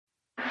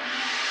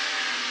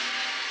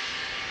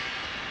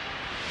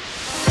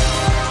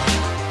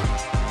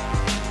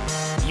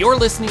You're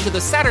listening to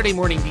the Saturday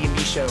Morning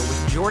D&D Show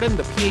with Jordan,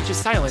 the PH is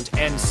silent,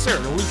 and Sir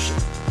Lucian.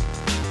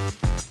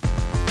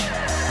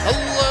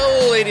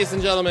 Hello, ladies and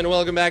gentlemen.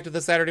 Welcome back to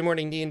the Saturday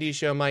Morning D&D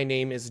Show. My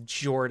name is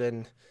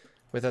Jordan,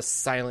 with a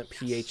silent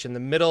PH in the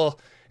middle.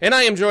 And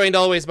I am joined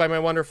always by my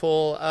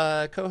wonderful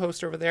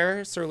co-host over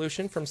there, Sir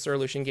Lucian from Sir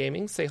Lucian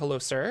Gaming. Say hello,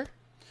 sir.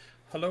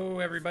 Hello,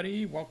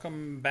 everybody.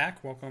 Welcome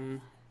back.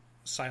 Welcome,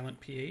 Silent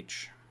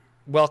PH.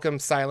 Welcome,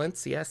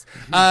 silence. Yes.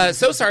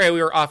 So sorry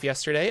we were off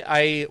yesterday.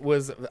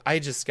 I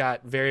just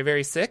got very,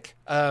 very sick.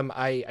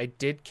 I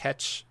did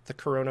catch the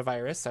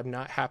coronavirus. I'm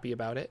not happy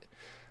about it.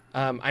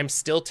 I'm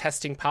still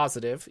testing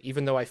positive,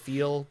 even though I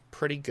feel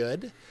pretty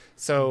good.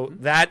 So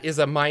that is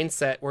a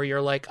mindset where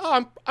you're like,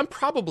 oh, I'm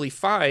probably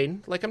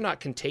fine. Like, I'm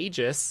not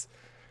contagious.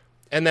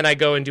 And then I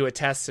go and do a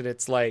test and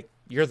it's like,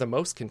 you're the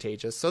most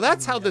contagious. So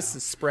that's how this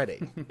is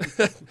spreading.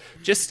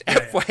 Just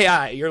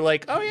FYI, you're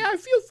like, oh yeah, I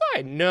feel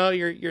fine. No,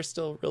 you're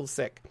still real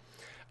sick.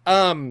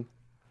 But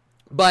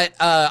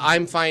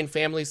I'm fine.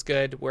 Family's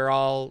good. We're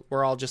all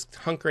just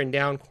hunkering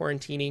down,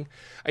 quarantining.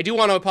 I do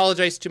want to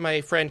apologize to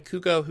my friend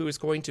Kugo, who is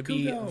going to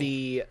be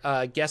the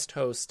guest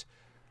host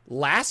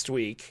last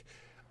week.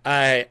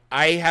 I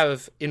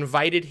have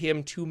invited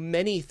him to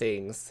many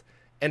things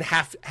and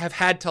have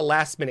had to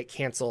last minute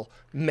cancel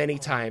many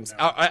times.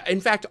 No. In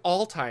fact,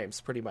 all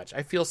times, pretty much.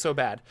 I feel so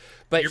bad.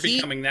 But you're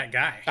becoming that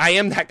guy. I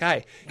am that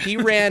guy. He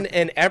ran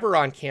an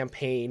Eberron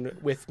campaign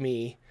with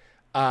me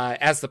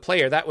as the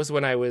player. That was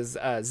when I was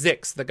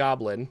Zix, the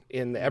goblin,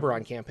 in the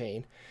Eberron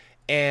campaign.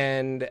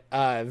 And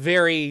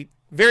very,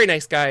 very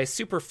nice guy,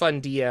 super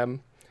fun DM.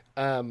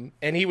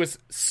 And he was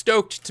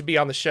stoked to be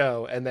on the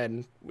show, and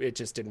then it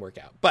just didn't work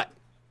out. But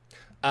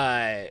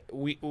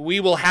we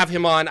will have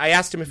him on. I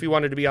asked him if he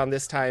wanted to be on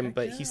this time,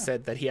 but he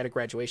said that he had a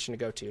graduation to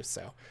go to.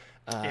 So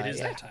it is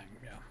that time.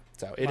 Yeah.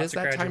 So it is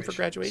that time for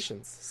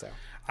graduations. So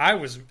I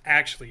was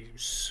actually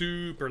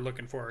super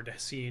looking forward to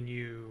seeing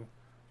you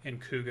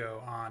and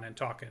Kugo on and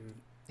talking.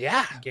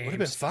 Yeah, games. Would have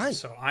been fun.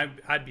 So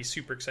I'd be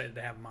super excited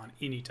to have him on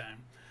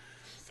anytime,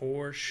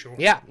 for sure.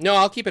 Yeah, no,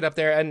 I'll keep it up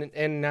there,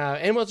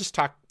 and we'll just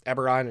talk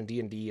Eberron and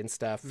D&D and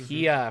stuff.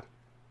 He's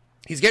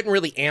getting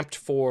really amped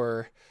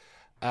for.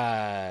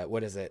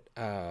 What is it?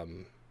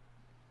 The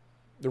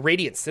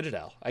Radiant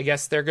Citadel. I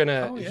guess they're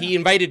gonna. He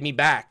invited me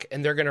back,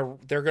 and they're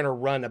gonna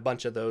run a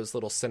bunch of those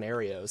little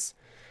scenarios,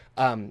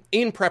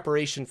 in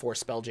preparation for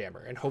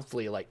Spelljammer, and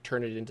hopefully like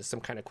turn it into some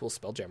kind of cool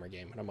Spelljammer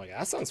game. And I'm like,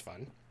 that sounds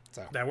fun.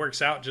 So that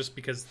works out just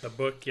because the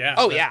book,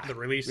 the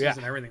releases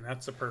and everything.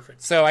 That's the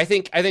perfect. So I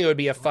think it would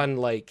be a fun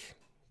like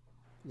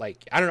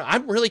I don't know.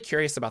 I'm really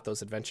curious about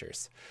those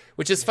adventures,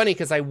 which is funny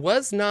because I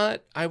was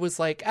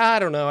like, I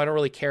don't know. I don't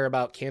really care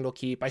about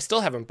Candlekeep. I still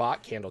haven't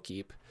bought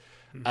Candlekeep,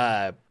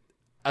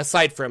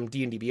 aside from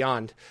D&D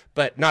Beyond,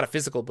 but not a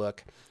physical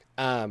book.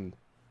 But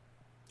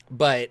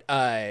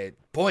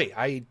boy,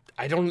 I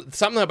don't,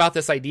 something about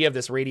this idea of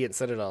this Radiant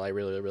Citadel I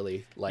really,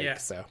 really like. Yeah.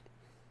 So.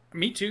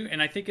 Me too, and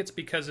I think it's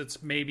because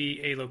it's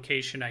maybe a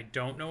location I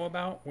don't know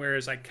about,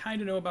 whereas I kind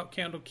of know about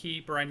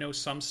Candlekeep, or I know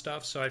some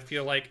stuff, so I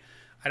feel like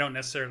I don't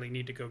necessarily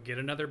need to go get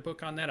another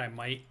book on that. I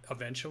might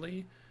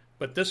eventually.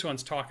 But this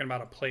one's talking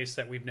about a place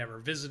that we've never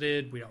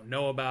visited, we don't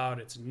know about,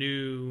 it's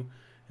new,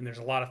 and there's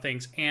a lot of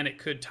things, and it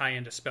could tie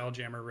into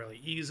Spelljammer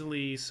really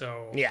easily.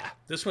 So yeah,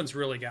 this one's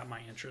really got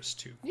my interest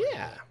too.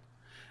 Yeah.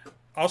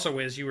 Also,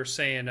 as you were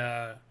saying,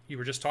 you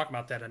were just talking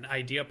about that, an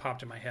idea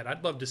popped in my head.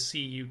 I'd love to see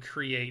you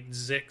create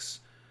Zix,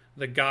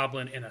 the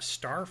Goblin, in a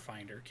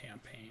Starfinder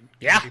campaign.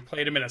 Yeah. If you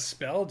played him in a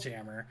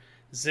Spelljammer,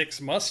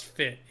 Zix must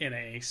fit in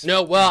a...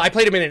 No, well, I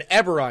played him in an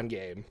Eberron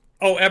game.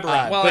 Oh,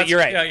 Eberron. Well, but you're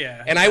right.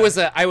 Yeah. And I was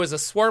a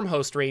swarm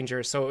host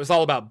ranger, so it was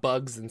all about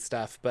bugs and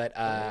stuff. But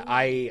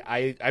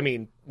I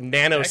mean,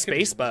 nano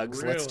space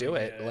bugs. Really, let's do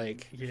it.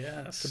 Like,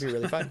 yes, it'll be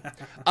really fun.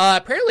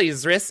 Apparently,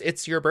 Zris,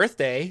 it's your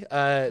birthday.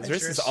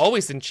 Zris is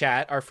always in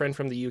chat. Our friend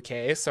from the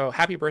UK. So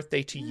happy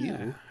birthday to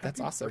you.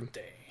 That's awesome.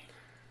 Birthday.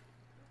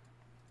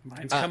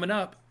 Mine's coming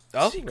up.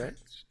 Oh,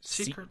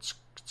 Secrets.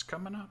 It's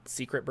coming up.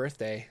 Secret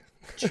birthday.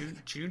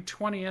 June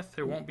 20th.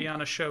 It won't be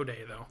on a show day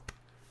though.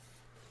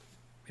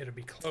 It'll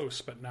be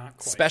close, but not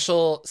quite.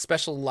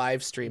 Special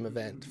live stream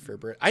event for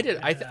birthday.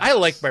 I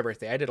liked my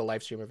birthday. I did a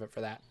live stream event for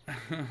that.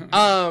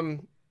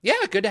 Yeah,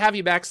 good to have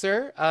you back,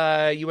 sir.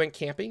 You went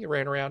camping, you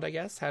ran around, I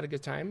guess, had a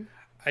good time.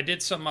 I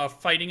did some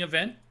fighting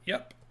event.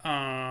 Yep.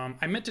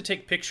 I meant to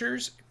take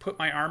pictures, put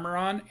my armor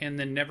on, and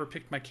then never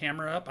picked my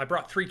camera up. I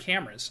brought 3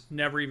 cameras,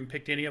 never even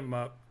picked any of them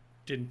up.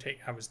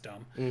 I was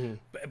dumb.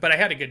 But I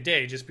had a good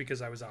day just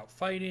because I was out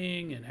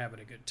fighting and having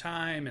a good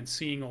time and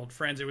seeing old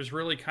friends. It was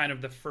really kind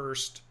of the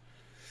first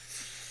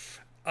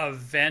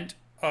event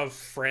of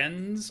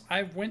friends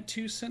I've went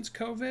to since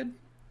COVID.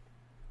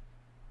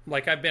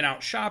 Like, I've been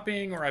out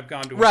shopping, or I've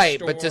gone to a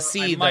store. But to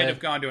see I might have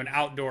gone to an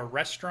outdoor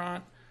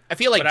restaurant. I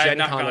feel like Gen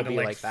Con will be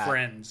like that.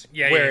 Friends.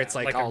 Where it's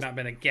like I've not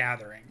been a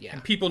gathering. Yeah.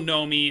 And people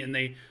know me and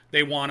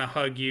they want to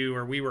hug you,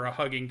 or we were a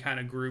hugging kind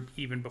of group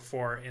even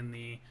before in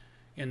the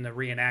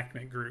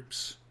reenactment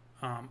groups.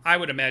 I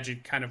would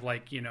imagine kind of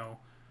like,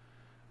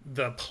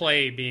 the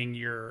play being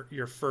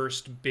your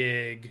first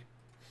big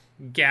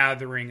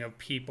gathering of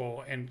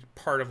people and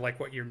part of like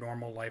what your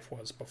normal life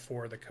was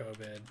before the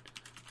COVID.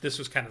 This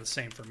was kind of the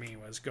same for me,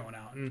 was going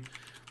out,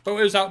 but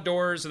it was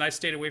outdoors and I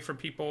stayed away from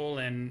people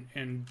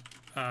and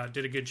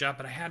did a good job,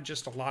 but I had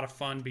just a lot of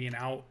fun being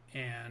out,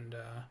 and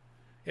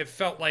it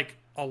felt like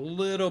a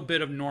little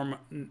bit of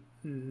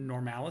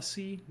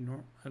normalcy,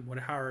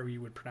 however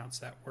you would pronounce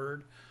that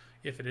word,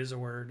 if it is a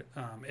word.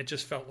 It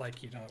just felt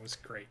like, it was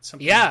great.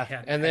 Something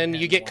and then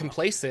you get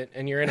complacent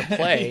and you're in a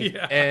play,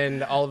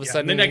 and all of a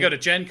sudden, and then I go to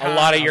Gen Con, a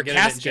lot of your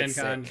cast gets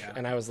sick,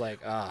 and I was like,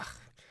 ugh.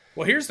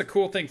 Well, here's the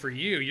cool thing for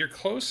you. You're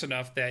close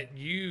enough that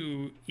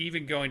you,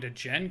 even going to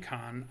Gen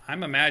Con,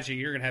 I'm imagining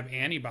you're going to have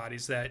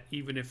antibodies that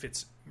even if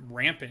it's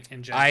rampant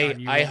in Gen Con,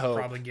 you will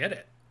probably get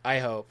it. I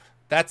hope.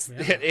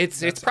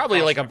 It's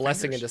probably like a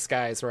blessing in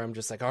disguise, where I'm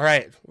just like, all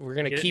right, we're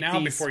going to keep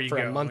these for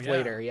a month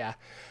later. Yeah.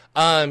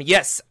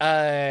 Yes.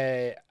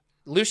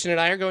 Lucian and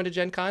I are going to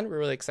Gen Con. We're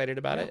really excited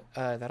about it.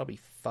 That'll be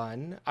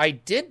fun. I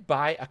did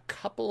buy a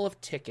couple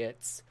of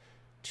tickets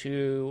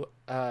to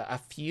a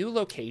few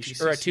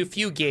locations, or to a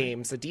few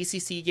games, a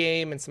DCC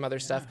game and some other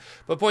stuff.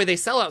 But boy, they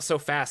sell out so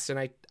fast,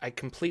 and I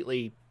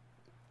completely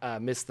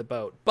missed the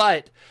boat.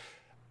 But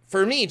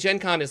for me, Gen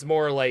Con is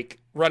more like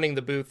running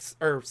the booths,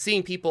 or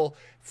seeing people,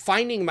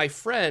 finding my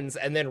friends,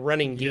 and then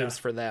running games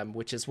for them,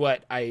 which is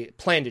what I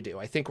plan to do.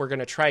 I think we're going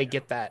to try and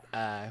get that.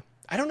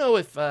 I don't know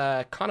if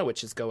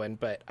Konowich is going,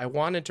 but I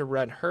wanted to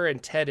run her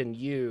and Ted and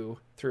you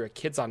through a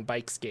Kids on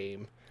Bikes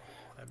game.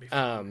 That'd be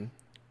fun.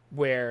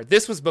 Where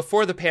this was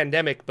before the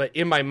pandemic, but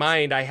in my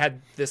mind, I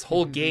had this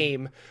whole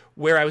game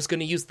where I was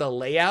going to use the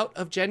layout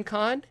of Gen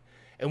Con,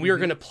 and we were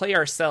going to play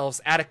ourselves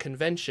at a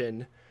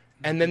convention,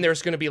 and then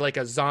there's going to be like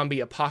a zombie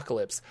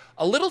apocalypse.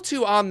 A little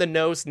too on the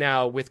nose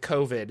now with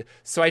COVID,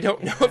 so I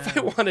don't know if I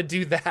want to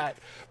do that.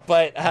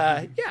 But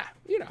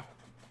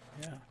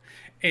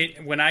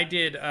When I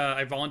did,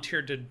 I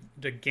volunteered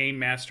to Game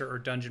Master or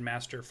Dungeon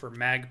Master for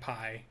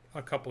Magpie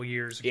a couple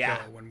years ago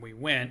when we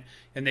went,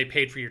 and they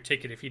paid for your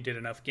ticket if you did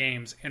enough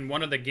games. And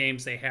one of the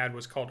games they had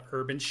was called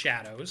Urban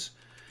Shadows,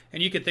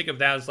 and you could think of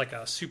that as like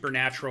a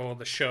Supernatural,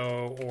 the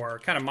show, or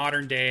kind of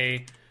modern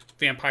day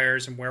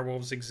vampires and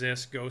werewolves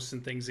exist, ghosts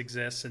and things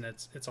exist, and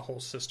it's a whole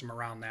system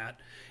around that.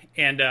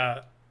 And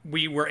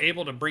we were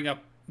able to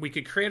we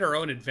could create our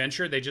own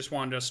adventure. They just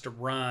wanted us to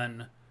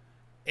run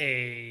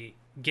a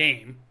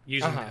game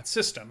using that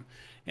system.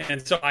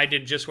 And so I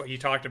did just what you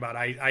talked about.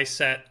 I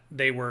set,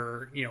 they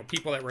were,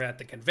 people that were at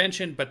the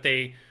convention, but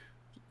they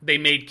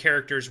made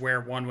characters where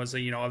one was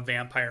a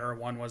vampire, or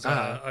one was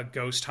a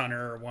ghost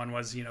hunter, or one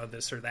was,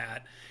 this or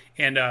that.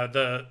 And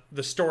the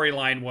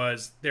storyline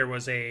was, there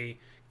was a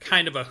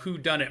kind of a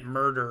whodunit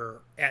murder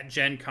at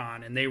Gen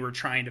Con, and they were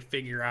trying to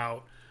figure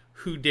out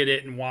who did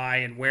it and why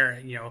and where.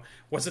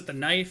 Was it the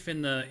knife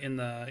in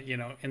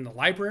the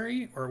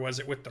library, or was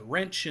it with the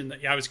wrench?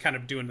 I was kind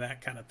of doing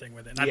that kind of thing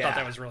with it, and I thought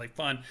that was really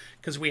fun,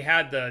 because we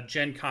had the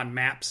Gen Con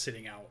map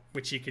sitting out,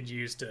 which you could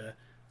use to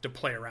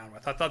play around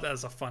with. I thought that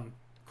was a fun,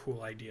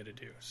 cool idea to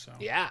do. So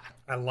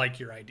I like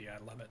your idea.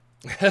 I love it.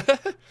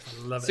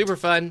 I love it. Super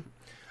fun.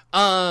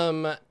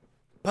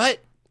 But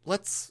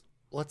let's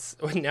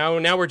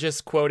now we're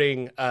just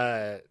quoting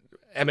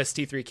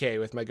MST3K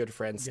with my good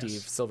friend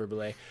Steve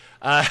Silverboulet.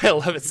 I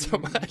love it so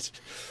much.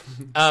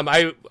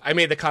 I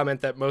made the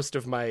comment that most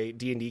of my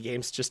D&D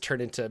games just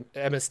turn into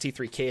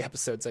MST3K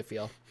episodes, I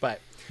feel.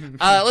 But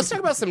let's talk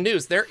about some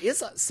news. There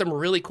is some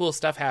really cool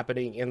stuff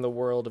happening in the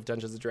world of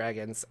Dungeons &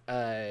 Dragons.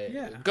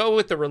 Go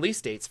with the release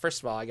dates,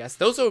 first of all, I guess.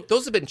 Those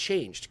have been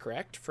changed,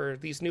 correct, for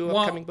these new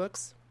upcoming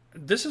books?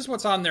 This is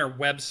what's on their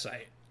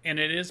website, and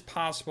it is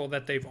possible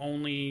that they've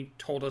only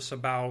told us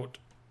about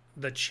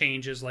the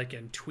changes like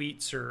in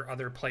tweets or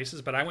other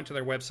places, but I went to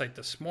their website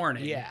this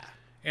morning,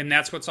 and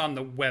that's what's on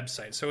the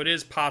website. So it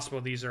is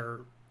possible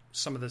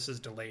some of this is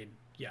delayed,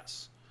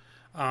 yes.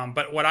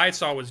 But what I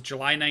saw was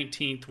July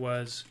 19th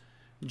was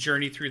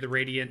Journey Through the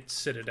Radiant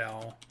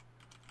Citadel.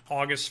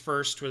 August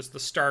 1st was the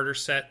starter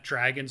set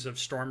Dragons of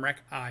Stormwreck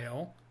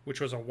Isle, which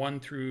was a 1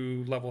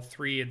 through level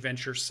 3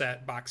 adventure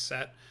set, box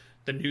set.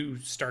 The new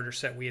starter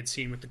set we had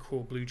seen with the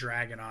cool blue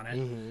dragon on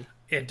it.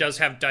 It does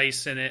have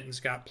dice in it, and it's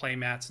got play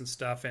mats and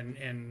stuff,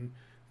 and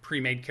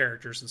pre-made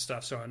characters and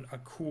stuff. So a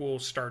cool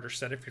starter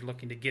set if you're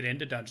looking to get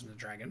into Dungeons and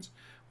Dragons.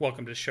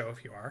 Welcome to the show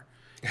if you are.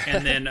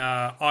 And then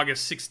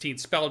August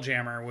 16th,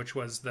 Spelljammer, which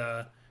was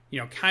the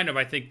kind of,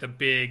 I think, the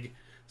big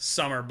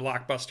summer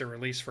blockbuster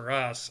release for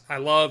us. I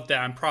love that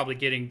I'm probably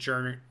getting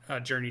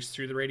Journeys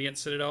Through the Radiant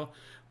Citadel,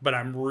 but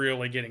I'm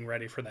really getting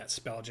ready for that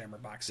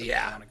Spelljammer box set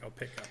I want to go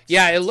pick up.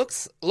 Yeah, it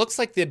looks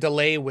like the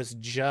delay was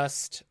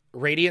just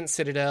Radiant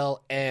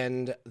Citadel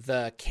and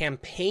the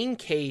campaign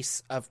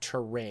case of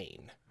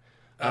Terrain,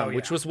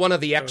 which was one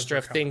of the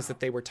extra things that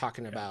they were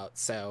talking about.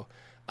 So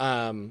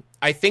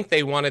I think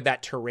they wanted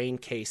that Terrain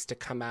case to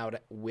come out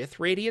with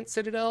Radiant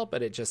Citadel,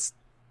 but it just,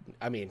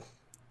 and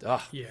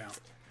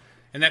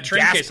that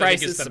Terrain gas case, prices, I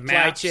think, is the supply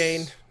maps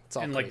chain, it's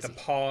all and crazy. Like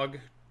the Pog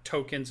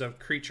tokens of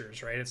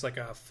creatures, right? It's like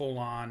a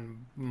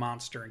full-on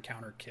monster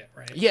encounter kit,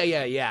 right?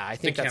 Yeah. I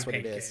think that's what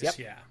it is. Case,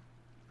 yep.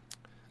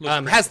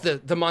 Has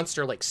the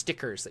monster like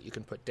stickers that you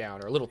can put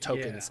down, or little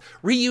tokens,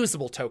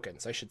 reusable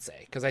tokens, I should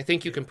say, because I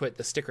think you can put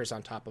the stickers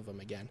on top of them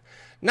again.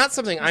 Not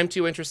something I'm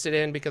too interested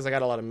in because I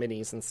got a lot of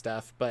minis and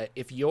stuff. But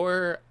if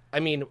you're,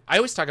 I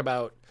always talk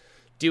about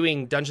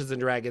doing Dungeons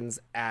and Dragons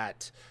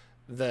at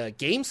the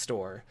game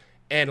store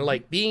and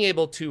like being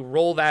able to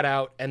roll that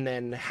out and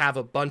then have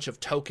a bunch of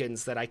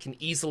tokens that I can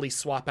easily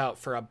swap out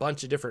for a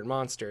bunch of different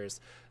monsters.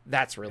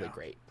 That's really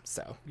great.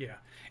 So yeah.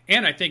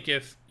 And I think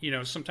if,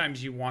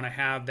 sometimes you want to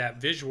have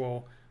that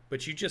visual,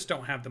 but you just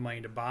don't have the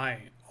money to buy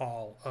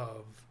all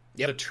of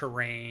the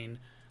terrain,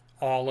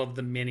 all of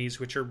the minis,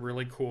 which are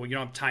really cool. You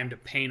don't have time to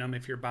paint them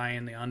if you're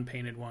buying the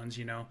unpainted ones,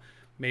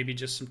 maybe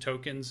just some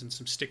tokens and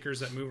some stickers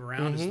that move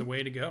around is the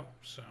way to go.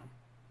 So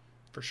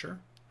for sure.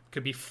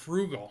 Could be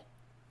frugal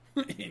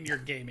in your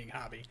gaming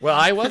hobby. Well,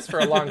 I was for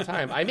a long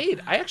time. I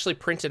actually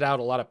printed out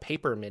a lot of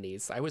paper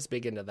minis. I was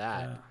big into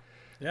that.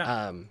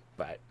 Yeah.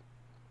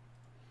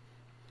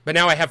 But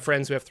now I have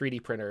friends who have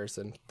 3D printers,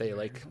 and they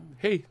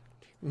hey,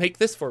 make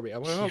this for me.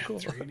 I'm like, oh, cool.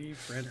 3D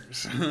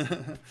printers.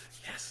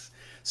 Yes.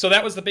 So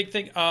that was the big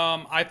thing.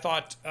 I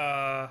thought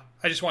I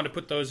just wanted to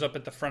put those up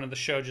at the front of the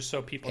show just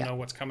so people know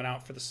what's coming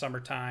out for the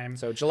summertime.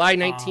 So July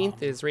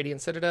 19th is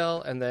Radiant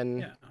Citadel, and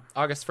then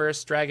August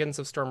 1st, Dragons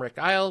of Stormwreck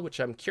Isle, which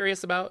I'm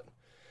curious about.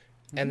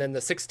 And then the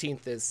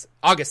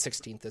August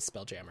 16th is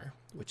Spelljammer,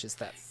 which is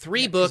that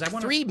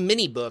 3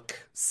 mini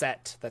book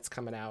set that's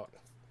coming out.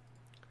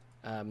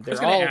 I was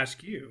going to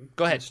ask you,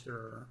 go ahead,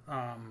 Mr.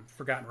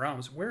 Forgotten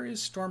Realms, where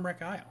is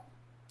Stormwreck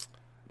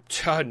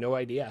Isle? No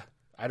idea.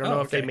 I don't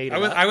know if they made it.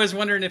 I was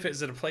wondering if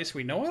it's a place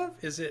we know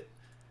of. Is it?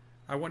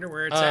 I wonder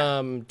where it's at.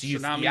 I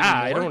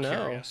don't know.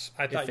 Curious.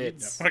 I thought you'd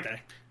know.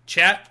 Okay,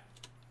 chat.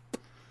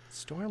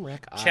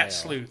 Stormwreck Isle. Chat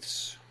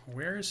sleuths.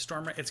 Where is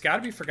Stormwreck? It's got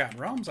to be Forgotten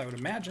Realms, I would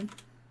imagine.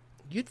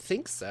 You'd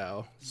think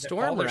so.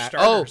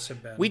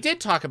 Stormwreck. We did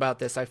talk about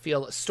this. I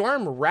feel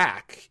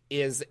Stormwreck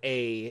was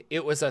a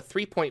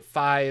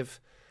 3.5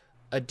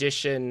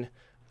 edition,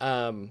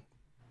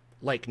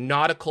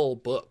 nautical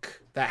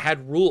book that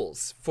had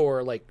rules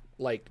for like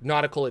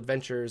nautical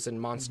adventures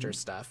and monster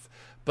stuff.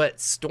 But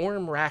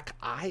Stormwreck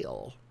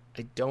Isle,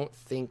 I don't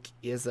think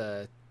is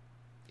a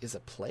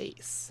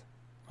place.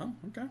 Oh,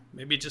 okay.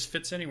 Maybe it just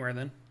fits anywhere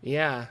then.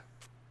 Yeah.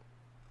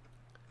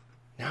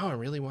 Now I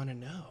really want to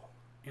know.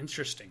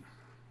 Interesting.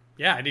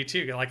 Yeah, I do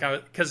too.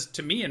 Because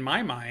to me, in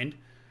my mind,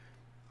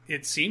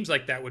 it seems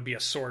like that would be a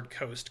Sword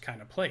Coast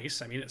kind of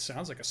place. I mean, it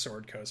sounds like a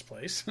Sword Coast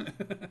place.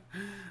 It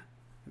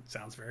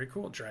sounds very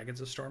cool. Dragons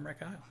of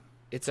Stormwreck Isle.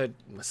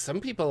 Some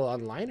people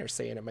online are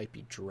saying it might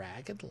be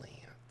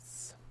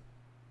Dragonlance.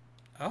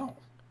 Oh,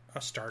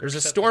 a starter.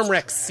 There's a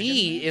Stormwreck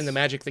Sea in the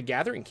Magic the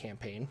Gathering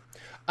campaign.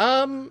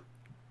 I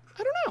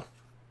don't know.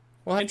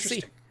 We'll have to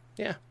see.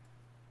 Yeah.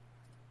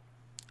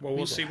 Well,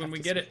 we'll see when we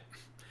get it.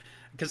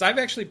 Because I've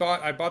actually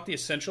bought the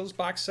Essentials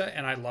box set,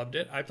 and I loved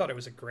it. I thought it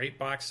was a great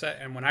box set,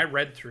 and when I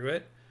read through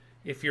it,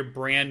 if you're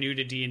brand new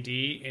to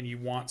D&D and you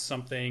want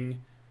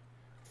something,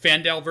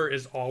 Phandelver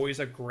is always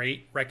a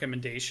great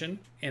recommendation,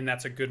 and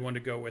that's a good one to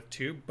go with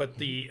too. But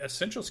the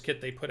Essentials kit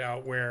they put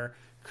out where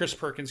Chris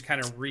Perkins kind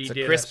of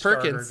redid Chris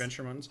Starter Perkins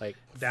Adventure ones,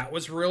 that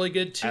was really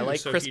good too. I like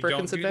so Chris if you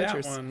Perkins don't do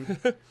Adventures.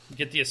 That one,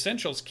 get the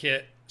Essentials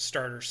kit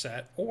starter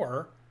set,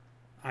 or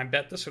I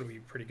bet this would be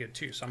pretty good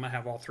too. So I'm gonna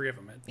have all 3 of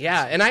them.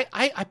 Yeah, and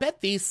I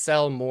bet these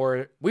sell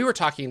more. We were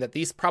talking that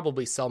these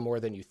probably sell more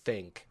than you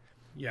think.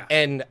 Yeah,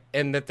 and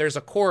that there's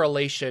a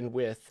correlation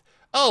with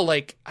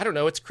I don't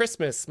know, it's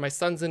Christmas. My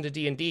son's into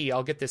D&D.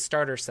 I'll get this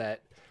starter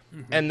set,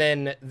 and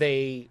then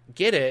they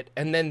get it,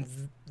 and then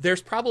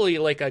there's probably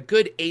like a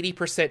good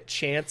 80%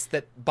 chance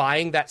that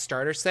buying that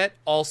starter set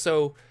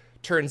also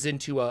turns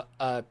into a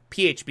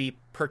PHB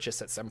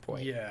purchase at some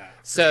point. Yeah.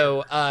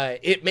 So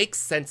it makes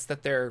sense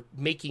that they're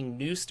making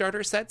new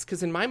starter sets,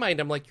 because in my mind,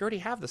 I'm like, you already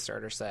have the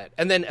starter set.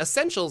 And then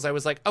Essentials, I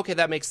was like, okay,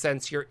 that makes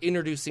sense. You're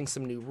introducing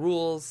some new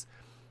rules.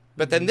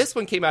 But then this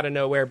one came out of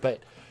nowhere.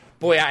 But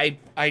boy,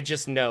 I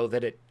just know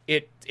that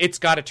it's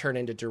got to turn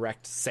into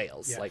direct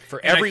sales. Yeah. Like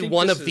for every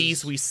one of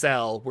these we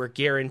sell, we're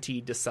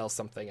guaranteed to sell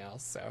something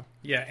else. So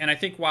yeah, and I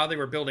think while they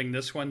were building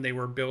this one, they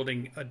were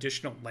building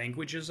additional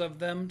languages of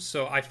them.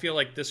 So I feel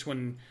like this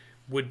one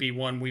would be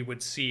one we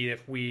would see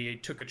if we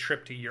took a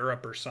trip to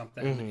Europe or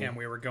something and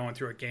we were going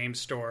through a game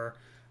store.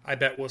 I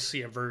bet we'll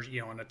see a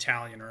version, an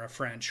Italian or a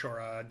French or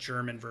a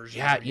German version.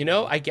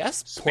 Yeah, I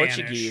guess Spanish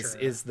Portuguese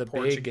is the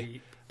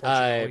big.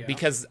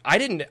 Because I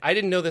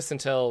didn't know this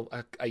until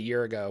a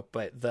year ago,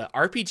 but the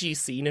RPG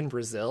scene in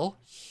Brazil,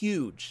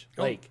 huge.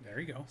 There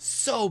you go.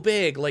 So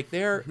big.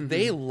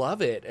 They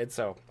love it. And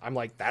so I'm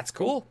like, that's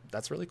cool.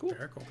 That's really cool.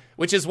 Very cool.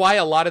 Which is why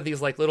a lot of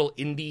these little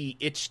indie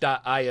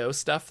itch.io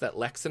stuff that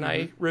Lex and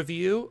I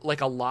review,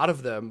 a lot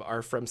of them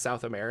are from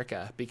South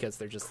America, because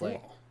they're just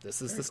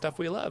this is the stuff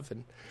we love.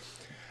 And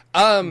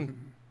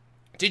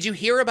did you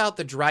hear about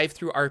the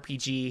drive-through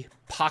RPG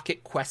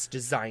Pocket Quest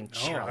design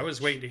challenge? I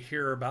was waiting to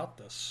hear about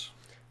this.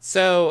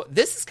 So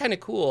this is kind of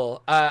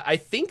cool. I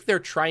think they're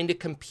trying to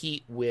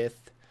compete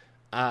with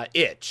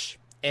Itch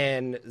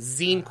and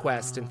Zine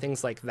Quest and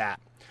things like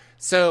that.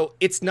 So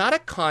it's not a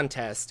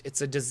contest,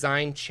 it's a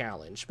design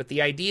challenge. But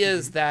the idea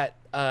is that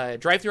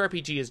Drive-Thru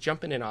RPG is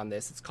jumping in on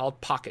this. It's called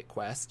Pocket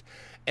Quest.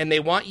 And they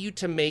want you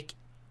to make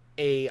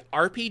a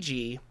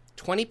RPG,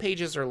 20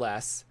 pages or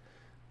less,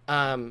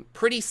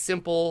 pretty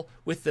simple,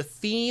 with the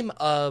theme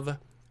of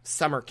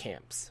summer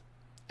camps.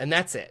 And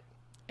that's it.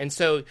 And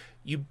so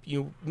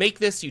you make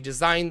this, you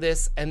design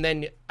this, and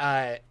then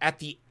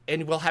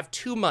and we'll have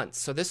 2 months.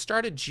 So this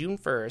started June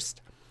 1st.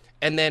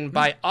 And then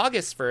by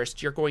August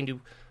 1st, you're going to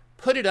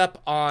put it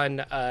up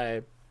on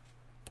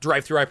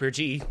Drive-Thru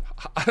RPG,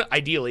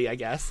 ideally, I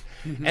guess.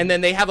 And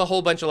then they have a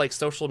whole bunch of like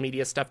social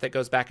media stuff that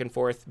goes back and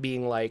forth,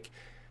 being like,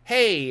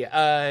 "Hey,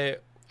 I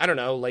don't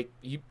know, like,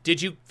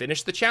 did you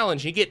finish the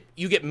challenge?" You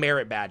get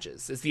merit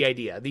badges. Is the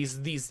idea.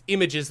 These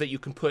images that you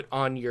can put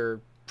on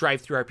your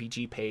Drive-Thru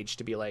RPG page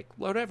to be like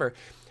whatever.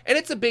 And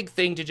it's a big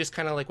thing to just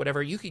kind of like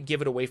whatever. You could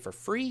give it away for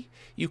free.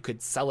 You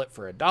could sell it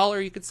for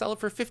 $1. You could sell it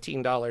for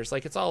 $15.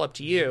 Like, it's all up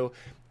to you.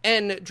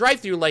 And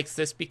Drive-Thru likes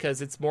this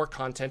because it's more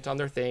content on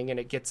their thing and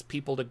it gets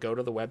people to go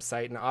to the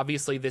website. And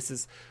obviously this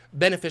is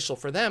beneficial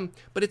for them,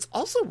 but it's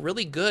also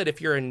really good if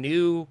you're a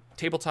new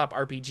tabletop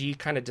RPG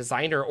kind of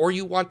designer, or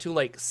you want to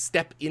like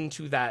step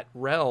into that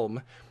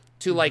realm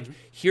to like,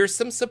 here's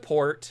some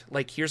support,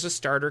 like here's a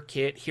starter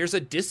kit, here's a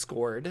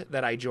Discord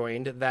that I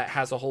joined that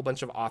has a whole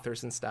bunch of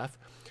authors and stuff.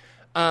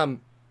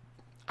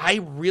 I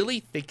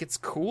really think it's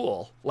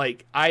cool.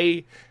 Like,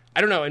 I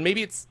don't know. And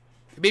maybe it's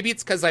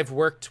because I've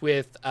worked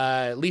with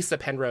Lisa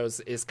Penrose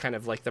is kind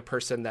of like the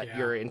person that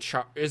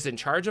is in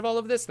charge of all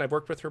of this, and I've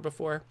worked with her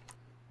before.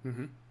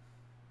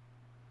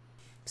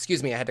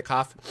 Excuse me, I had to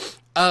cough.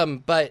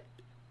 But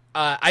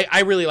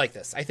I really like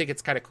this. I think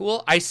it's kind of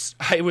cool. I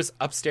was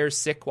upstairs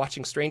sick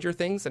watching Stranger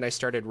Things, and I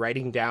started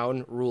writing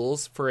down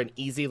rules for an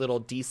easy little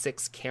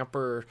D6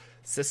 camper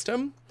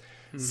system.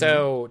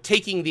 So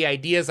taking the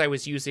ideas I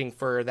was using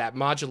for that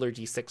modular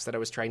D6 that I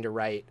was trying to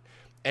write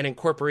and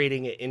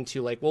incorporating it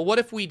into like, well, what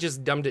if we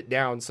just dumbed it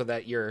down so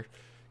that you're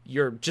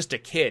just a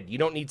kid? You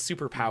don't need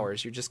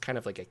superpowers. You're just kind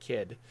of like a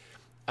kid.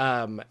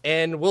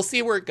 And we'll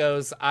see where it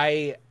goes.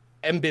 I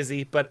am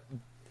busy, but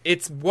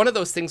it's one of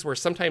those things where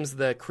sometimes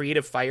the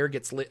creative fire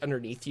gets lit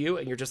underneath you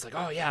and you're just like,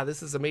 oh yeah,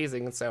 this is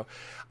amazing. And so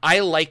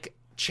I like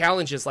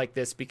challenges like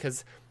this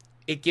because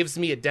it gives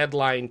me a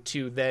deadline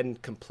to then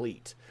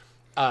complete.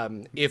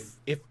 If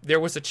there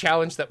was a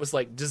challenge that was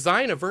like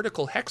design a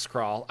vertical hex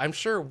crawl, I'm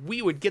sure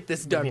we would get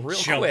this done real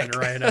quick.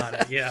 Right on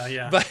it.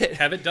 Yeah. But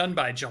have it done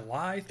by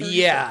July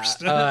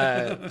 31st.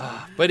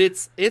 Yeah. But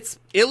it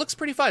looks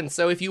pretty fun.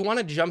 So if you want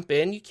to jump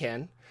in, you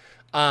can.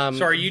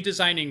 So are you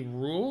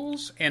designing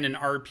rules and an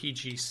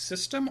RPG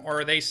system, or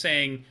are they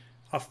saying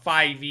a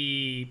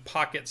 5e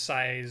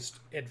pocket-sized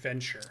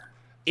adventure?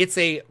 It's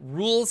a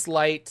rules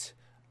light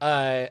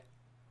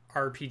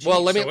RPG.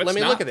 Well, let me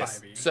look at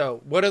 5e. this.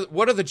 So, what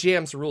are the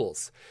Jam's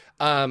rules?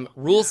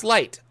 Rules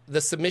light.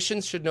 The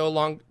submissions should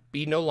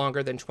be no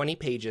longer than 20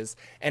 pages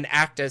and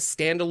act as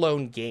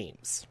standalone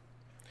games.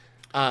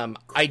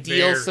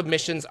 Ideal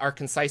submissions are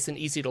concise and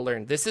easy to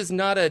learn. This is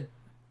not a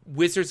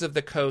Wizards of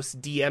the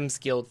Coast DM's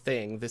Guild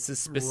thing. This is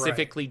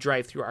specifically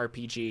Drive-Thru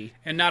RPG.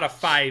 And not a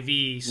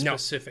 5e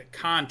specific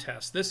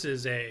contest. This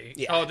is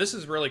oh, this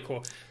is really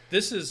cool.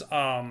 This is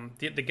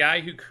the guy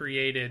who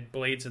created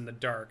Blades in the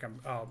Dark.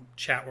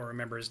 Chat will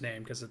remember his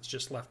name because it's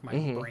just left my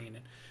brain.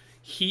 And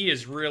he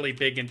is really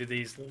big into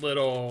these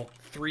little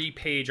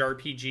 3-page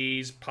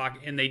RPGs,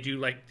 and they do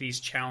like these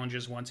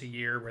challenges once a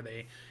year where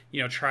they,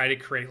 try to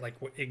create like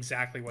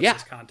exactly what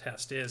this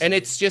contest is. And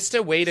it's just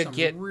a way to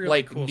get really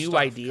like cool new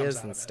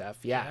ideas and stuff.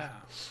 Yeah.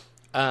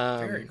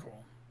 Very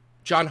cool.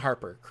 John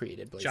Harper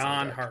created Blades in the Dark.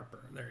 John Harper.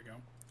 There you go.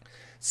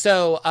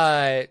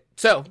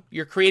 So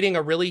you're creating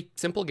a really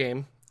simple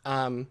game.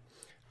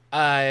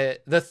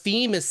 The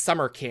theme is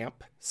summer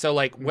camp. So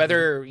like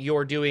whether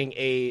you're doing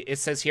it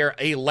says here,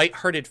 a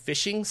lighthearted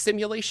fishing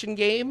simulation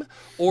game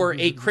or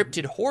a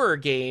cryptid horror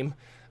game,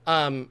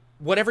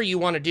 whatever you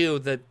want to do,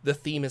 the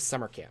theme is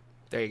summer camp.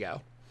 There you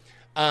go.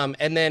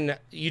 And then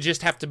you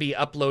just have to be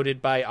uploaded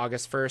by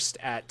August 1st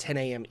at 10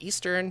 a.m.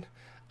 Eastern.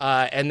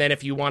 And then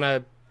if you want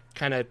to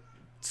kind of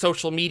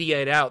social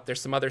media it out,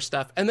 there's some other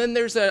stuff. And then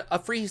there's a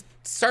free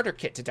starter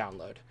kit to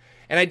download.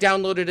 And I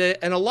downloaded it,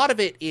 and a lot of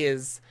it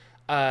is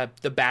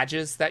the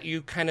badges that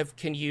you kind of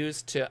can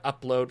use to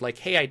upload, like,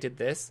 hey, I did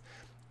this.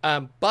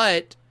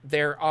 But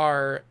there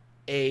are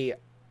a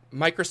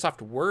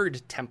Microsoft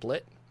Word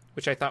template,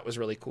 which I thought was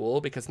really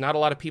cool because not a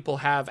lot of people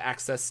have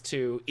access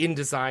to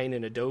InDesign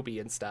and Adobe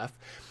and stuff.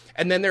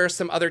 And then there are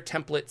some other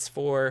templates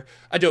for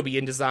Adobe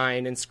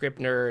InDesign and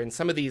Scrivener and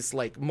some of these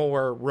like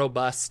more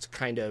robust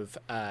kind of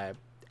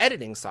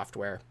editing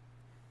software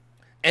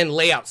and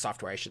layout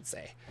software, I should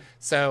say.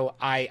 So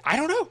I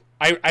don't know.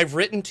 I've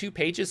written 2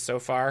 pages so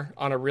far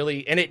on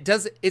and it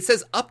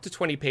says up to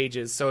 20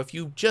 pages. So if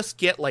you just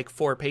get like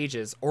 4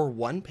 pages or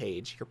 1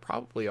 page, you're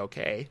probably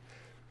okay.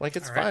 Like,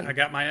 it's fun. I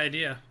got my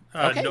idea.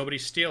 Okay. Nobody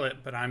steal it,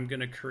 but I'm going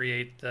to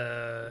create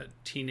the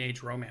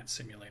teenage romance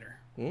simulator.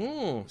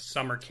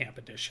 Summer camp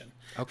edition.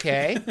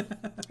 Okay.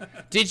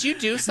 Did you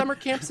do summer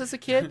camps as a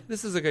kid?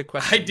 This is a good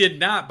question. I did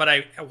not, but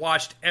I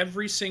watched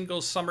every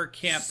single summer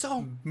camp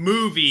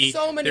movie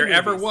there movies.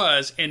 Ever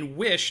was, and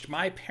wished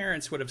my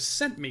parents would have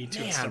sent me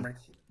to a summer.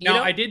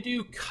 Now, I did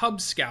do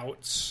Cub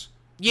Scouts.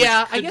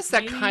 Yeah, I guess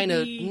that kind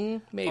of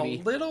maybe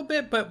a little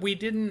bit, but we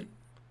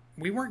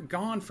weren't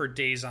gone for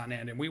days on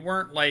end, and we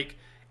weren't like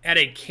at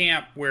a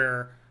camp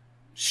where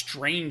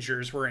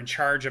strangers were in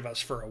charge of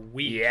us for a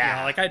week.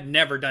 Yeah. Like I'd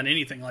never done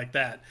anything like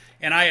that.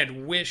 And I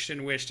had wished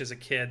as a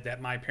kid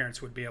that my parents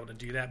would be able to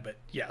do that. But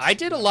yes. I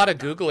did a lot of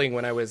Googling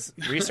when I was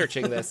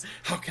researching this.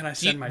 How can I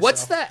send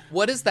myself?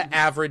 What is the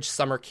average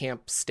summer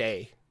camp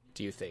stay,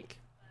 do you think?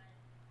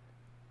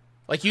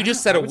 Like you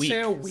just said a week.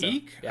 I would say a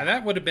week. So, yeah.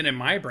 That would have been in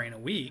my brain a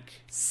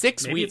week.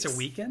 6 Maybe weeks. It's a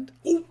weekend?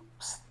 Ooh.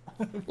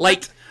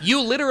 Like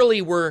you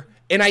literally were,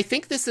 and I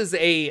think this is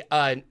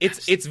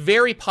it's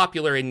very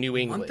popular in New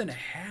England. A month and a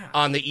half.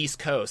 On the East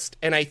Coast.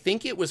 And I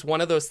think it was one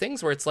of those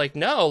things where it's like,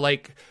 no,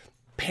 like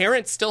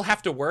parents still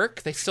have to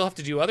work. They still have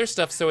to do other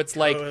stuff. So it's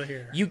like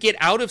you get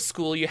out of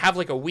school, you have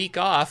like a week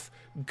off,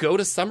 go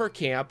to summer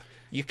camp,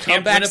 you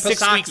come back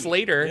 6 weeks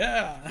later.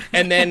 Yeah.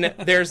 And then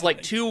there's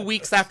like 2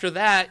 weeks after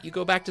that, you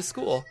go back to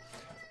school.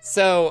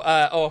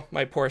 So,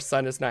 my poor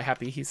son is not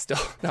happy. He's still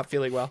not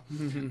feeling well.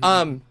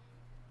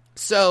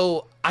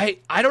 So I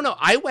don't know.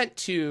 I went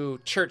to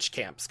church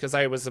camps because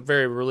I was a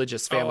very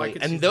religious family,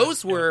 and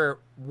those were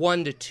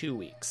 1 to 2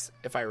 weeks,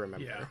 if I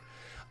remember.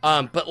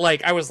 Yeah. But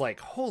like I was like,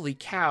 holy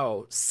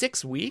cow,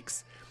 6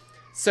 weeks.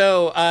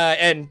 So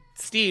and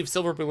Steve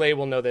Silver Boulet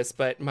will know this,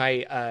 but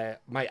my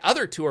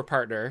other tour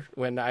partner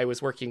when I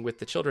was working with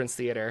the Children's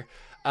Theater,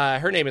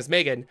 her name is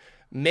Megan.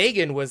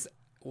 Megan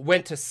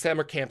went to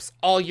summer camps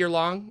all year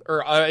long,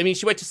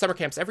 she went to summer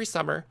camps every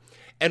summer.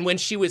 And when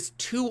she was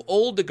too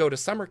old to go to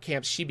summer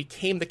camps, she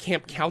became the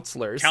camp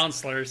counselors.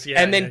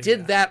 Yeah. And then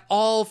did that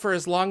all for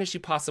as long as she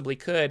possibly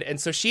could. And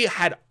so she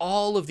had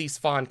all of these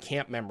fond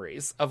camp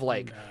memories of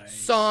like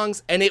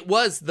songs. And it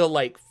was the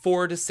like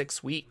 4 to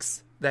 6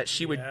 weeks that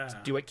she would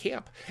do at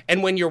camp.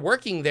 And when you're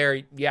working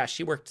there,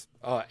 she worked.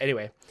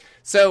 Anyway,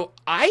 so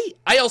I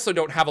also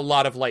don't have a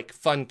lot of like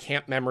fun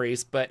camp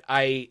memories, but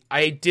I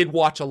did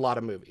watch a lot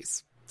of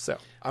movies. So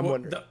I'm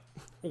wondering.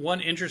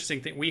 One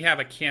interesting thing, we have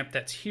a camp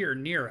that's here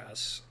near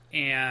us,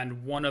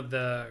 and one of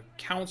the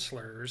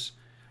counselors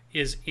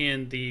is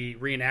in the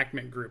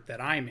reenactment group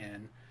that I'm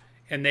in,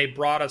 and they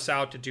brought us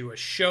out to do a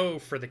show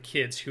for the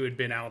kids who had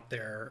been out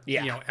there,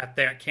 at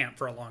that camp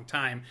for a long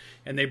time,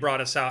 and they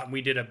brought us out, and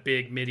we did a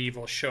big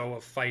medieval show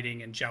of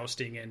fighting and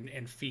jousting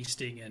and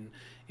feasting, and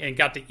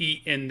got to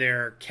eat in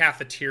their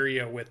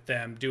cafeteria with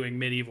them doing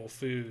medieval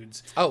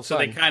foods. Oh, so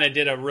fun. they kind of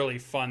did a really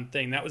fun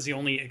thing. That was the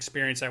only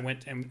experience I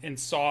went and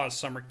saw a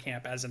summer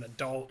camp as an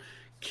adult.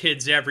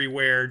 Kids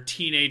everywhere,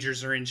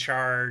 teenagers are in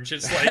charge.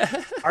 It's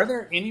like, are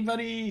there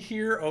anybody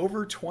here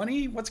over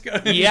 20? What's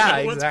going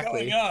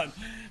exactly. on?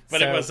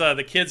 But it was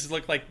the kids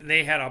looked like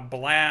they had a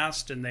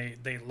blast, and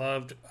they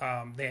loved.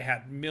 They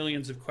had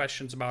millions of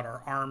questions about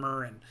our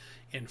armor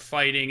and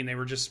fighting, and they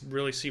were just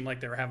really seemed like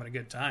they were having a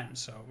good time.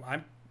 So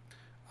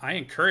I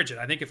encourage it.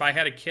 I think if I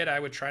had a kid, I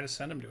would try to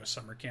send him to a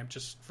summer camp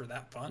just for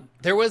that fun.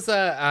 There was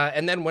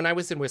and then when I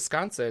was in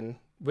Wisconsin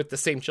with the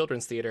same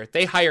Children's Theater,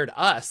 they hired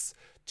us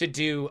to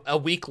do a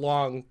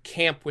week-long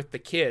camp with the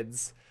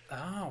kids.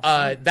 Oh,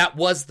 that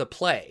was the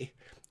play.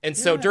 And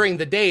so during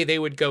the day, they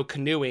would go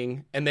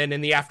canoeing, and then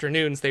in the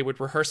afternoons, they would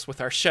rehearse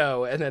with our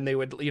show, and then they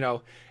would,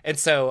 and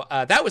so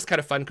that was kind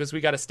of fun because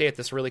we got to stay at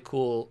this really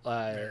cool,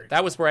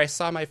 that was where I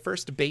saw my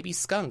first baby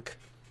skunk.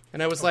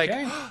 And I was like,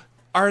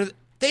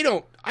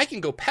 I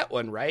can go pet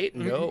one, right?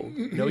 No,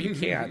 you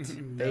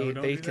can't.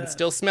 They can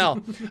still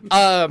smell.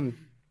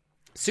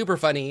 Super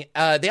funny.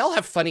 They all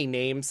have funny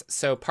names.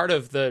 So part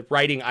of the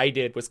writing I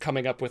did was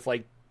coming up with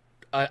like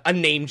a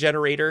name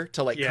generator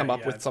to come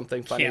up with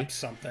something funny. Camp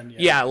something.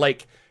 Yeah,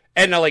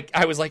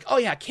 I was like, oh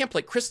yeah, Camp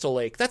Lake Crystal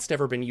Lake. That's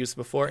never been used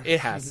before.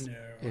 It has.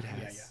 It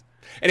has. Yeah.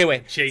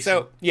 Anyway, Jason.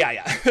 So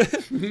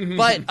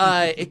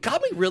but it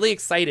got me really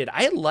excited.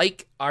 I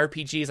like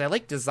RPGs. I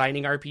like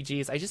designing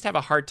RPGs. I just have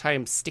a hard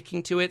time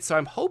sticking to it. So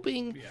I'm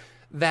hoping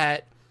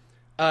that,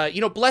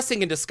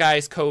 blessing in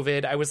disguise,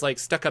 COVID, I was like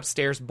stuck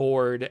upstairs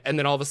bored. And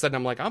then all of a sudden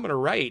I'm like, I'm going to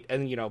write.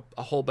 And,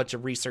 a whole bunch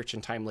of research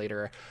and time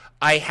later,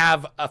 I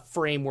have a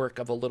framework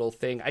of a little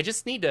thing. I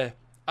just need to,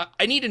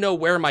 I need to know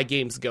where my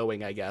game's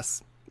going, I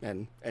guess.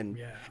 And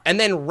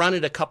then run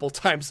it a couple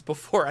times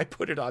before I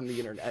put it on the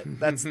internet.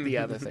 That's the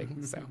other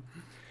thing.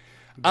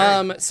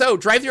 So, so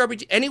Drive Through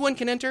RPG, anyone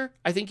can enter.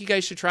 I think you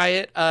guys should try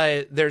it.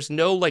 There's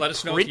no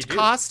print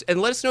cost, and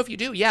let us know if you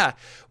do. Yeah,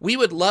 we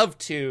would love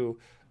to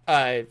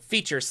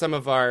feature some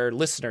of our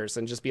listeners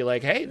and just be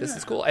like, hey, this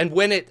is cool. And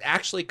when it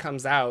actually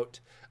comes out,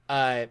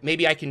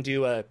 maybe I can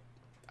do I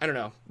don't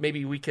know,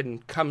 maybe we can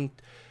come.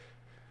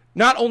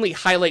 Not only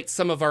highlight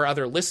some of our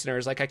other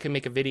listeners, like I can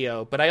make a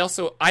video, but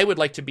I would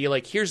like to be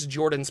like, here's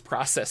Jordan's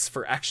process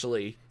for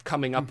actually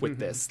coming up with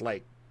this.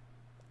 Like,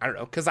 I don't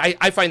know, because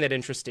I find that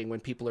interesting when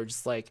people are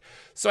just like,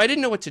 so I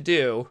didn't know what to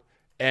do,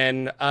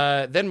 And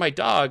then my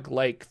dog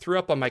like threw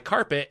up on my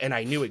carpet, and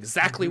I knew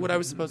exactly what I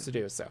was supposed to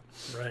do. So,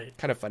 right,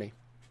 kind of funny.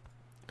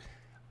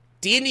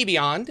 D&D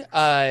Beyond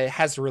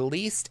has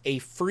released a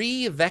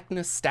free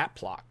Vecna stat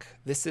block.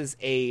 This is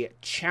a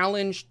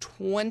challenge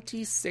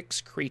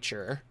 26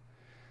 creature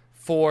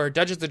for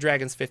Dungeons &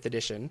 Dragons 5th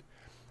edition.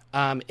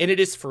 And it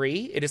is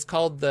free. It is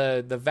called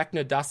the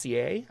Vecna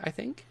Dossier, I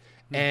think.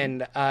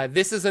 And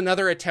this is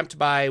another attempt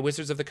by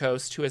Wizards of the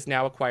Coast, who has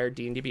now acquired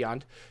D&D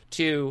Beyond,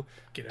 to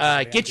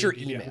get your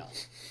email.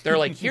 They're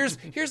like, here's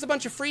a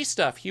bunch of free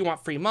stuff. You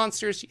want free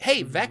monsters?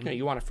 Hey, Vecna,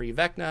 you want a free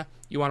Vecna?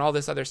 You want all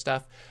this other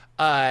stuff?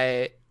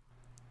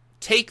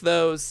 Take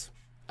those.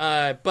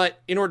 But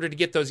in order to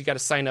get those, you got to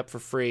sign up for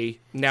free.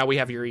 Now we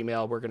have your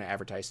email. We're going to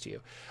advertise to you.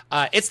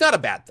 It's not a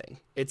bad thing.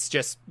 It's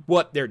just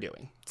what they're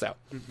doing. So,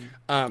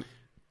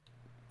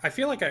 I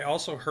feel like I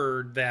also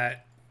heard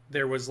that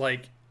there was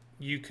like,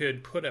 you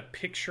could put a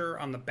picture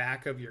on the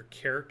back of your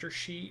character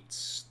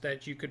sheets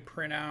that you could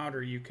print out,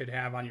 or you could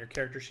have on your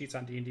character sheets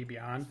on D&D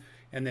Beyond,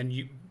 and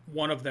then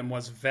one of them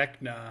was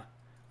Vecna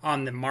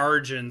on the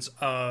margins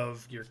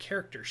of your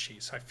character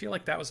sheets. I feel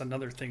like that was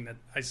another thing that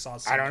I saw.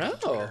 I don't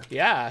know.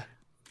 Yeah.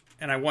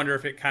 And I wonder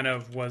if it kind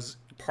of was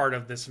part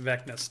of this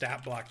Vecna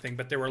stat block thing,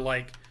 but they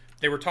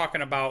were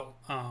talking about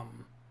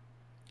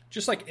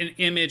just like an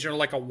image or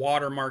like a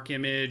watermark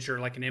image or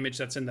like an image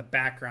that's in the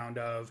background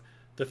of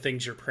the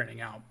things you're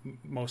printing out,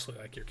 mostly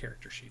like your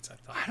character sheets, I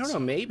thought. I don't know,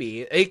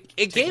 maybe.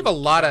 It gave a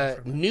lot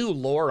of new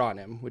lore on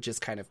him, which is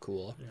kind of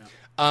cool.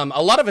 Yeah.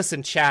 A lot of us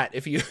in chat,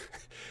 it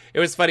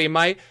was funny,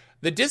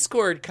 the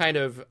Discord kind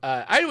of,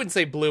 I wouldn't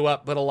say blew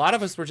up, but a lot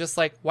of us were just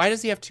like, why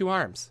does he have two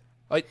arms?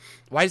 Like,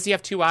 why does he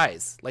have two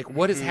eyes? Like,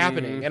 what is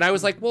happening? And I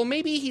was like, well,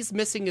 maybe he's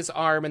missing his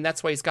arm, and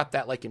that's why he's got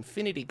that, like,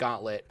 infinity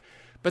gauntlet.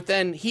 But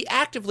then he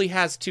actively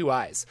has two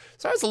eyes.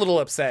 So I was a little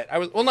upset.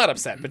 Well, not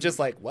upset, but just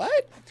like,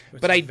 what?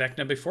 But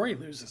Vecna before he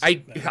loses. I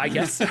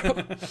guess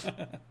so.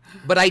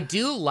 But I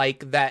do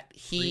like that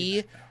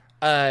he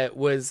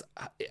was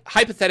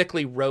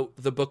hypothetically wrote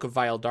the Book of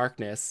Vile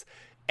Darkness,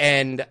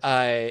 and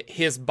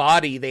his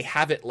body, they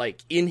have it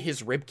like in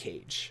his rib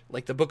cage.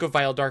 Like the Book of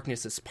Vile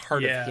Darkness is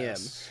part of him.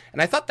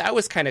 And I thought that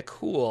was kind of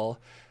cool.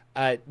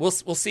 We'll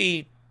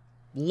see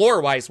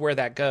lore-wise where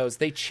that goes.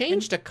 They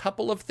changed a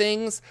couple of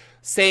things,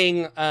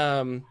 saying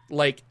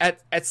like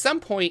at some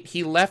point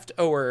he left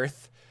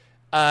Oerth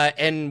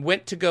and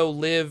went to go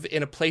live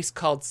in a place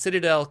called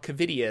Citadel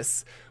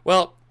Cavidius.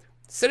 Well,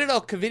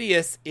 Citadel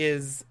Cavidius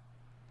is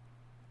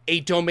a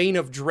domain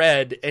of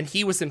dread, and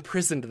he was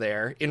imprisoned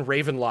there in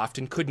Ravenloft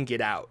and couldn't get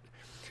out.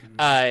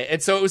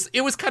 And so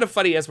it was kind of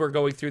funny as we're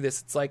going through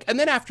this. It's like, and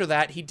then after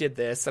that he did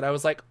this, and I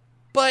was like,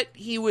 but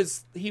he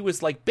was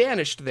like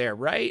banished there,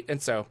 right?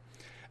 And so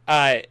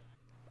I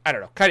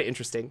don't know, kind of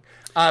interesting.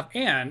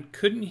 And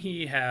couldn't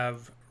he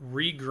have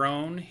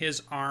regrown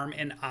his arm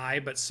and eye,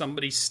 but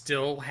somebody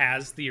still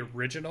has the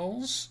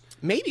originals?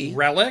 Maybe.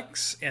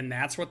 Relics, and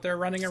that's what they're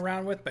running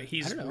around with, but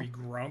he's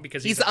regrown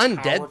because he's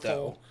undead,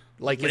 though.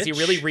 Like, lich. Is he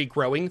really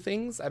regrowing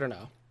things? I don't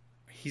know.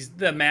 He's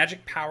the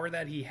magic power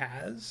that he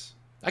has.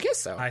 I guess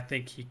so. I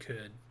think he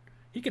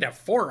could have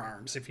 4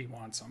 arms if he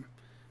wants them.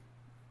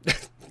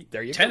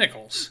 There you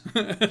Tentacles.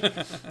 go.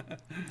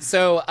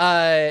 So,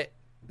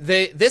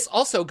 this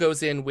also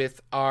goes in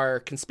with our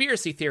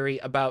conspiracy theory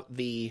about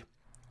the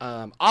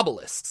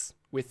obelisks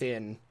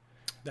within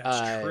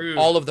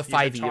all of the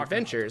 5e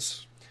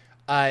adventures.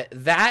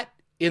 That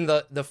in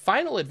the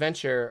final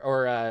adventure,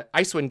 or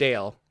Icewind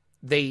Dale,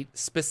 they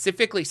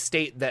specifically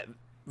state that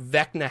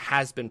Vecna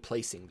has been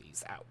placing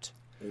these out.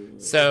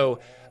 So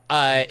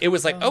it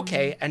was like,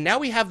 okay, and now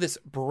we have this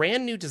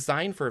brand new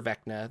design for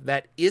Vecna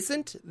that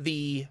isn't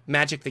the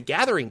Magic the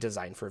Gathering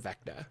design for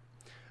Vecna.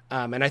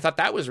 And I thought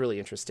that was really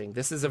interesting.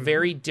 This is a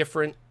very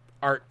different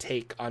art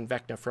take on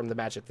Vecna from the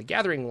Magic the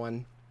Gathering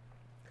one.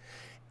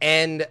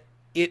 And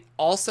it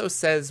also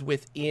says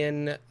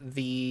within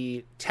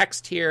the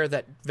text here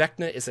that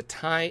Vecna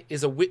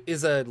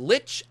is a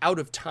lich out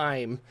of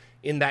time,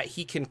 in that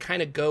he can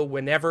kind of go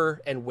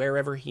whenever and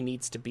wherever he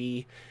needs to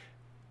be,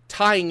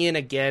 tying in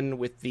again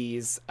with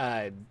these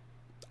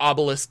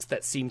obelisks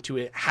that seem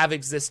to have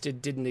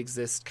existed, didn't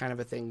exist, kind of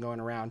a thing going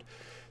around.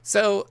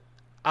 So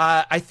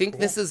I think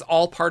this is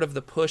all part of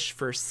the push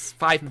for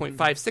 5.5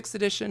 6th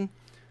edition.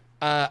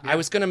 I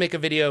was going to make a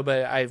video,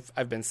 but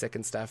I've been sick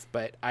and stuff.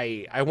 But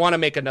I want to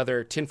make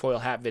another tinfoil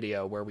hat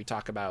video where we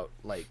talk about,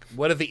 like,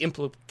 what are the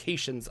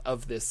implications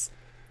of this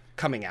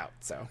coming out.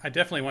 So I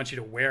definitely want you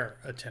to wear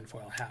a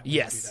tinfoil hat when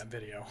you do that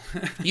video.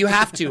 You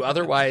have to,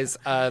 otherwise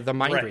the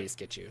mind rays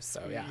get you.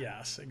 So yeah.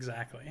 Yes,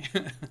 exactly.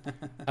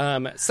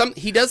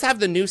 He does have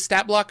the new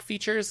stat block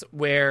features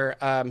where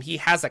he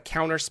has a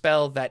counter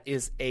spell that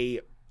is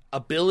a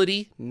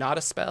ability, not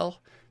a spell.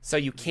 So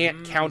you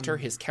can't counter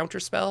his counter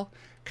spell.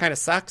 Kind of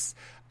sucks.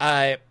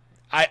 I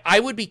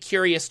would be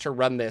curious to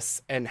run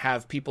this and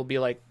have people be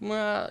like,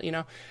 well, you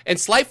know. And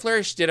Sly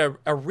Flourish did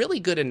a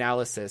really good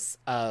analysis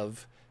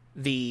of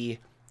the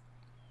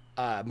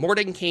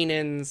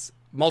Mordenkainen's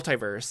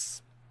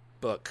multiverse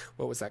book.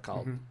 What was that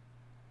called?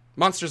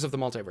 Monsters of the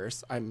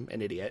Multiverse. I'm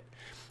an idiot.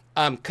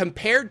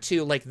 compared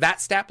to like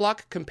that stat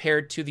block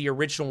compared to the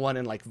original one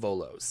in like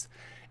Volos.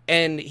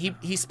 And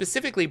he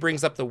specifically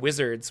brings up the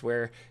wizards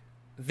where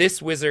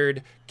this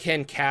wizard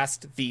can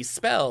cast these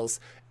spells.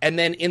 And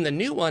then in the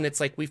new one, it's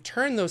like we've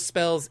turned those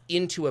spells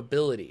into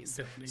abilities.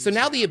 So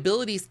now the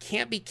abilities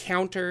can't be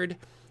countered.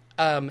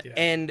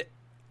 And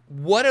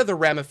what are the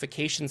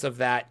ramifications of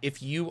that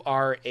if you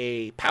are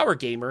a power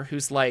gamer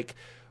who's like,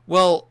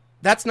 well,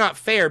 that's not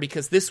fair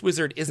because this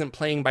wizard isn't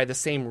playing by the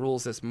same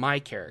rules as my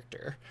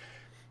character.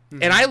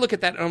 Mm-hmm. And I look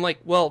at that and I'm like,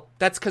 well,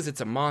 that's because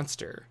it's a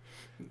monster.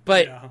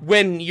 But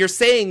when you're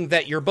saying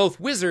that you're both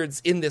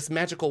wizards in this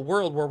magical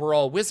world where we're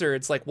all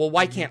wizards, like, well,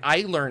 why can't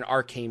I learn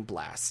Arcane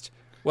Blast?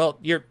 Well,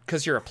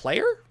 because you're a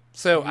player?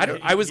 So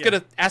I was going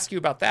to ask you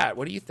about that.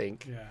 What do you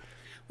think? Yeah.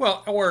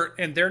 Well,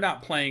 and they're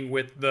not playing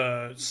with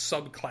the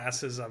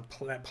subclasses of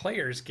that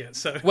players get.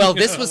 So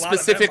this was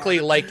specifically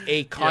like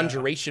a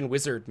conjuration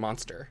wizard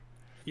monster.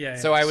 Yeah.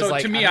 So I was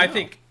like, to me, I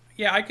think,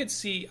 I could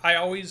see. I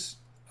always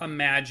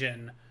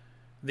imagine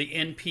the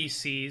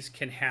NPCs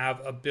can have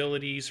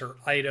abilities or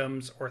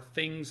items or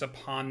things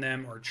upon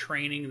them or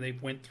training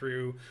they've went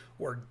through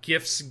or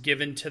gifts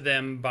given to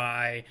them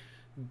by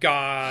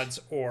gods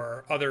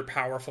or other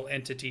powerful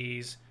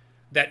entities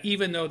that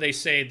even though they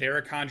say they're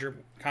a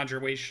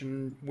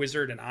conjuration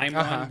wizard and I'm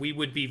one, we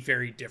would be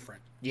very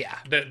different. Yeah.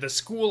 The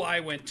school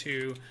I went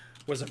to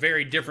was a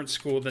very different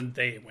school than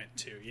they went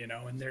to,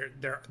 and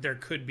there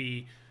could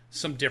be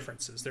some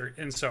differences there.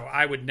 And so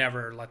I would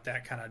never let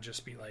that kind of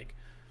just be like,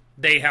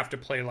 they have to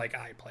play like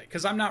I play.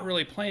 Because I'm not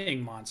really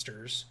playing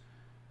monsters.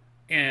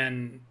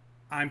 And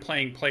I'm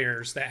playing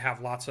players that have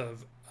lots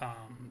of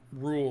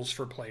rules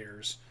for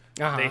players.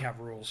 They have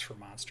rules for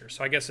monsters.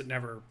 So I guess it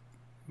never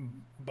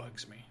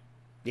bugs me.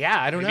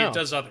 Yeah, I don't know. It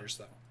does others,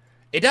 though.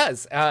 It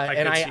does.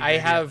 And I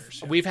have...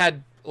 Others, we've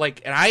had...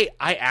 Like, and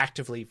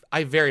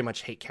I very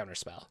much hate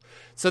Counterspell.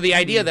 So the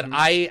idea that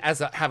I,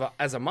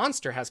 as a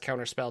monster, has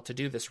Counterspell to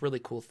do this really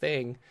cool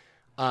thing,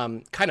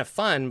 kind of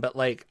fun. But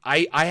like,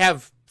 I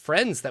have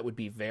friends that would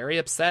be very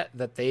upset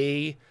that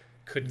they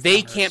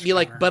can't be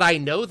like, but I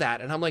know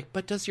that, and I'm like,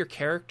 but does your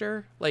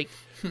character, like,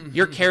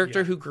 your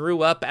character who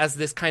grew up as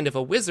this kind of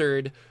a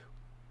wizard,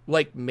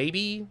 like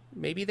maybe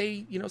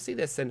they see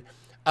this, and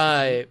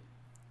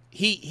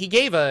he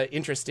gave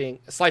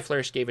Sly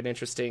Flourish gave an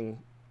interesting.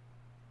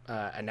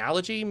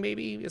 Analogy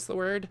maybe is the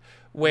word,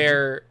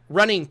 where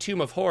running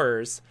Tomb of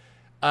Horrors,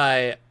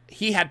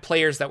 he had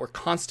players that were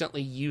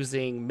constantly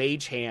using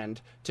Mage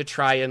Hand to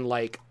try and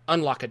like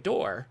unlock a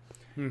door.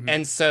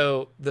 And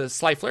so the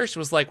Sly Flourish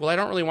was like, well, I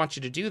don't really want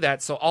you to do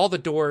that. So all the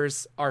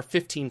doors are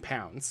 15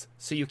 pounds.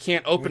 So you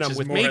can't open them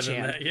with Mage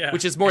Hand,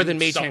 which is more than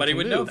Mage Hand can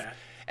move. Know that.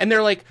 And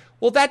they're like,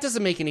 well, that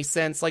doesn't make any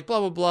sense. Like,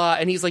 blah, blah, blah.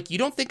 And he's like, you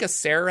don't think a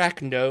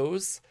Serac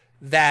knows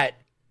that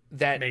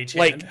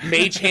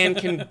Mage Hand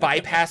can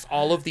bypass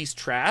all of these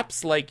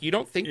traps? Like, you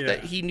don't think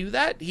that he knew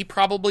that? He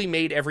probably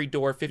made every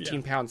door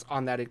 15 pounds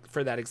on that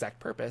for that exact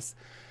purpose.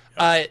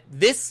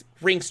 This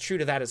rings true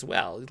to that as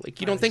well. Like,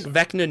 you don't think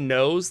Vecna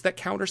knows that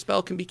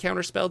Counterspell can be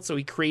counterspelled, so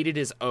he created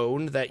his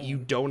own that you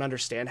don't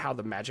understand how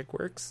the magic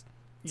works?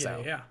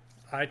 Yeah.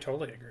 I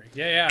totally agree.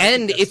 Yeah.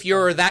 And if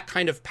you're that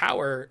kind of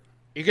power,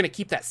 you're going to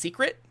keep that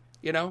secret,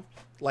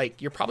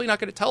 Like, you're probably not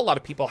going to tell a lot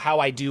of people how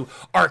I do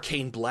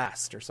Arcane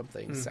Blast or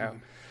something, so...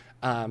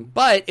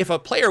 but if a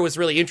player was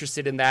really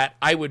interested in that,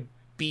 I would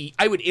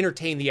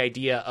entertain the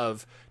idea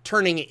of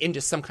turning it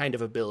into some kind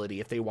of ability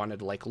if they wanted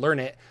to like learn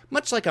it,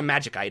 much like a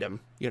magic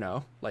item,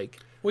 like.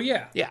 Well,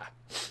 yeah,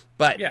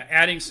 but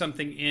adding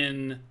something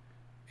in,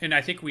 and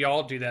I think we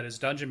all do that as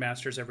dungeon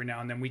masters every now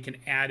and then. We can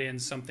add in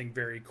something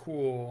very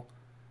cool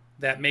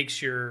that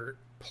makes your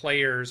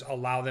players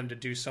allow them to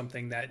do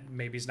something that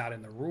maybe is not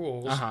in the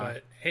rules.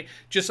 But hey,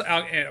 just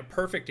a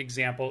perfect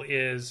example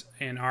is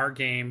in our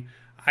game.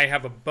 I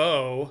have a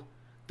bow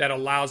that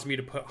allows me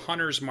to put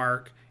Hunter's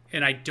Mark,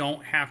 and I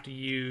don't have to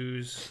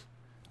use,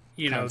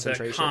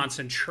 the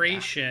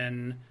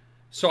concentration,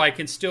 so I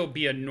can still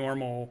be a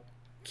normal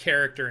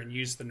character and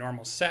use the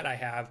normal set I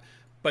have,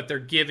 but they're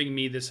giving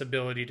me this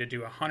ability to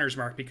do a Hunter's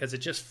Mark because it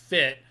just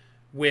fit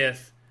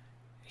with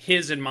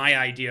his and my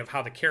idea of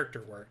how the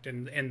character worked,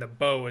 and the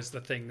bow is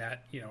the thing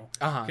that,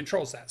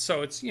 controls that.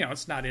 So it's,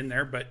 it's not in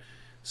there, but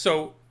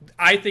so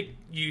I think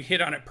you hit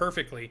on it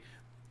perfectly.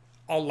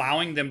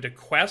 Allowing them to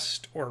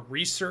quest or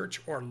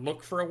research or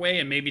look for a way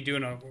and maybe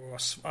doing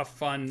a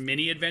fun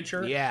mini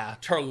adventure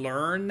to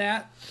learn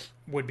that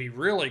would be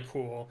really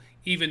cool,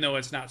 even though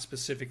it's not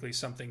specifically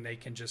something they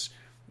can just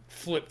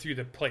flip through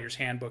the player's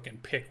handbook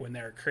and pick when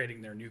they're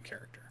creating their new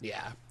character.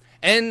 Yeah.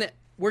 And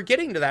we're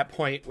getting to that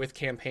point with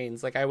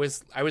campaigns. Like I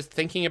was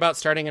thinking about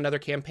starting another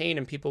campaign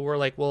and people were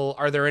like, well,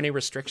 are there any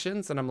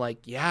restrictions? And I'm like,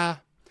 yeah.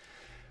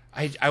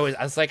 I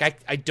was like,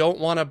 I don't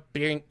want to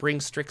bring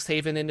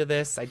Strixhaven into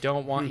this. I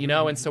don't want,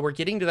 and so we're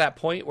getting to that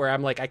point where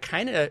I'm like, I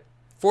kind of,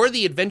 for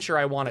the adventure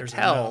I want to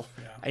tell,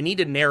 I need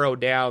to narrow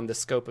down the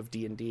scope of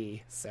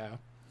D&D. So,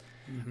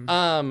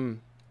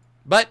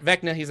 but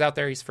Vecna, he's out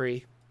there. He's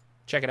free.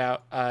 Check it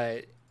out.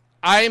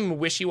 I'm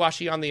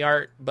wishy-washy on the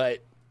art,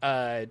 but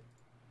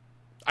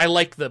I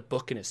like the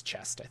book in his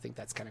chest. I think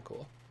that's kind of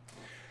cool.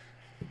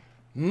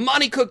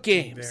 Monty Cook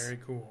Games. Very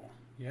cool.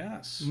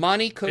 Yes.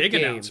 Monty Cook Big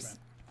Games. announcement.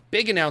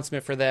 Big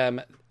announcement for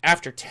them.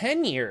 After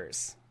 10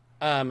 years,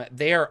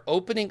 they are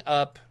opening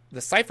up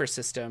the Cypher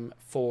system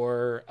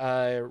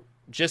for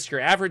just your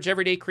average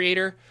everyday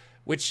creator,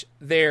 which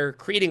they're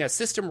creating a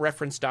system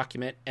reference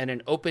document and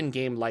an open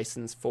game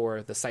license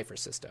for the Cypher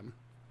system.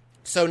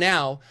 So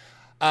now,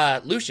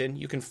 Lucian,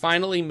 you can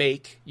finally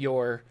make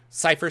your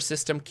Cypher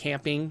system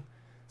camping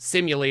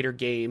simulator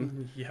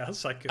game.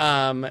 Yes, I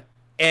could.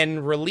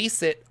 And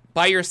release it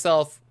by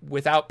yourself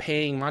without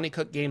paying Monty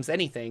Cook Games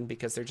anything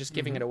because they're just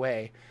giving it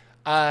away.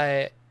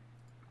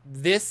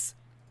 This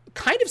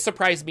kind of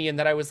surprised me in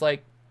that I was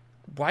like,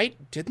 why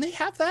didn't they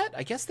have that?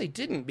 I guess they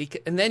didn't.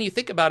 And then you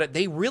think about it,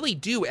 they really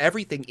do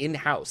everything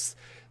in-house.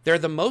 They're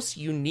the most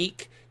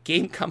unique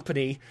game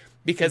company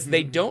because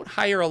they don't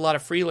hire a lot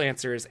of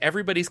freelancers.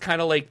 Everybody's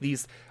kind of like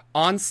these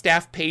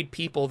on-staff paid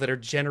people that are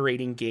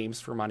generating games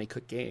for Monty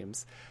Cook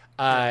Games.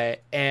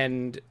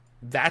 And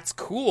that's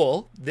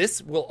cool.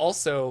 This will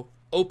also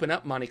open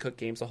up Monty Cook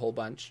Games a whole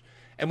bunch.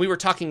 And we were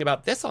talking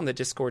about this on the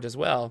Discord as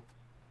well.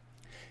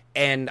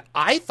 And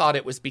I thought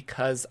it was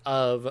because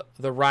of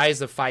the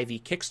rise of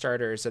 5e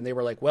Kickstarters. And they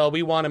were like, well,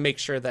 we want to make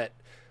sure that,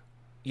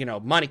 you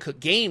know, Monty Cook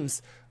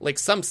Games, like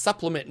some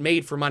supplement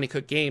made for Monty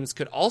Cook Games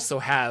could also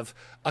have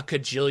a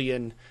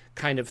cajillion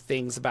kind of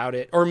things about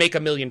it or make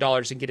 $1 million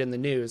and get in the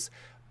news.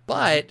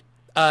 But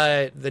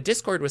the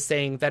Discord was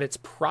saying that it's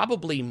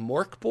probably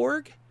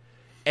Morkborg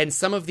and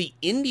some of the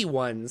indie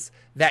ones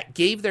that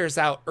gave theirs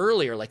out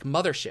earlier, like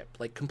Mothership,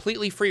 like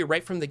completely free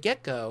right from the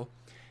get-go.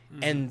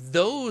 And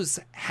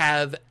those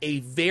have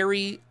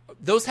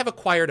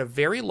acquired a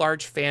very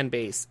large fan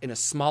base in a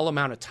small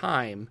amount of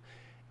time,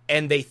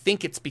 and they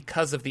think it's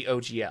because of the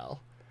OGL.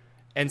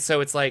 And so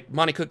it's like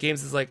Monty Cook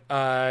Games is like,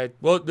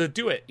 well,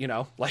 do it, you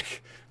know,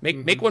 like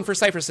make one for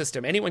Cypher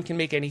System. Anyone can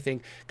make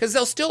anything because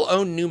they'll still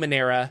own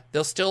Numenera.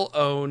 They'll still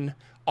own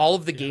all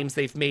of the games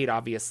they've made,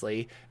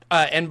 obviously.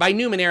 And by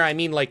Numenera, I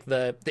mean like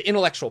the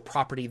intellectual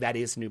property that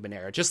is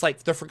Numenera, just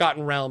like the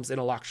Forgotten Realms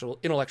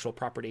intellectual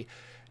property.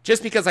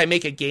 Just because I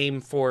make a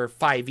game for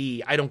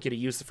 5e, I don't get to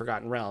use the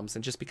Forgotten Realms.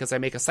 And just because I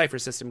make a Cypher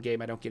System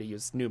game, I don't get to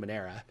use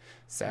Numenera.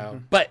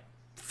 So, but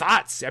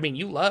thoughts? I mean,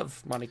 you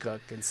love Monty Cook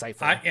and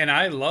Cypher.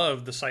 I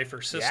love the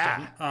Cypher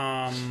System.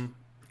 Yeah.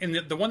 And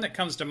the one that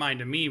comes to mind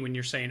to me when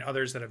you're saying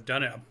others that have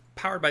done it,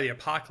 Powered by the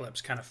Apocalypse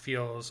kind of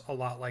feels a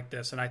lot like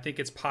this. And I think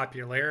its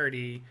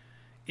popularity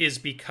is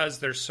because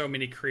there's so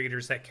many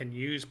creators that can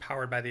use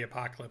Powered by the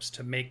Apocalypse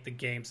to make the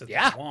games that they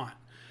want.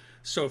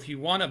 So if you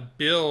want to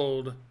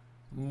build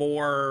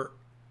more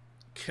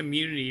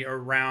community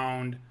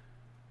around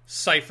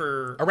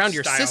Cypher around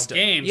your system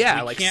games, we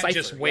like can't Cypher,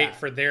 just wait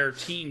for their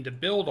team to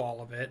build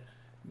all of it.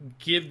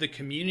 Give the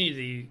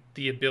community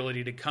the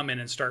ability to come in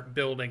and start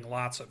building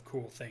lots of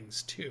cool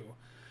things too.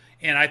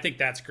 And I think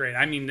that's great.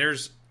 I mean,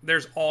 there's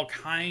all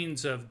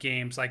kinds of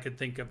games I could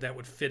think of that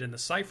would fit in the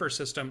Cypher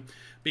system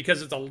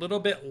because it's a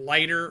little bit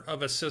lighter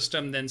of a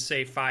system than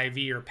say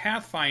 5e or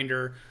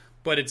Pathfinder,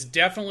 but it's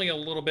definitely a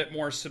little bit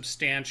more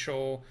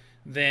substantial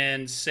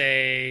than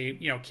say,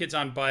 you know, Kids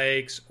on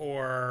Bikes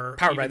or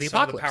Powered by the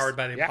Apocalypse. Powered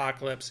by the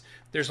Apocalypse.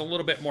 There's a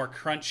little bit more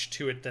crunch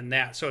to it than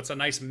that. So it's a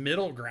nice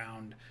middle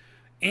ground.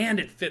 And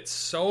it fits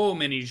so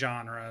many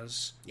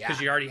genres because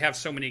you already have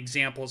so many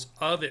examples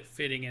of it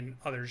fitting in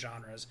other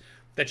genres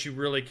that you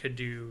really could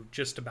do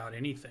just about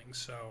anything.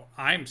 So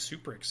I'm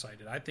super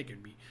excited. I think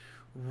it'd be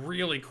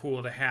really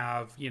cool to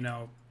have, you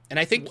know. And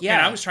I think,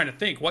 and I was trying to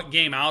think what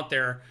game out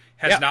there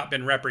has not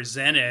been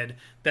represented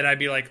that I'd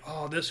be like,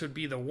 oh, this would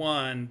be the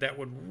one that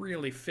would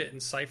really fit in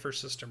Cypher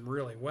System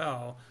really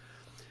well.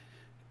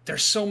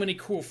 There's so many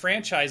cool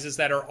franchises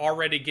that are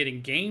already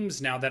getting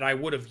games now that I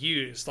would have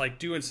used, like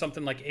doing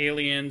something like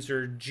Aliens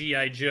or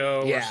G.I.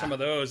 Joe or some of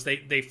those.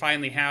 They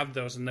finally have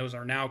those, and those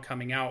are now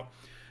coming out.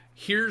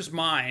 Here's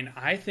mine.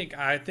 I think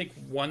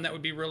one that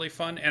would be really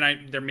fun,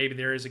 and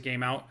there is a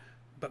game out,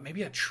 but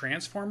maybe a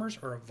Transformers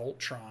or a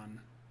Voltron.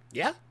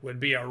 Yeah. Would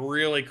be a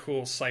really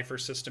cool Cypher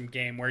System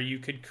game where you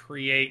could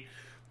create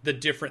the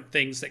different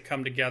things that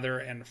come together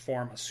and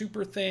form a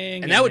super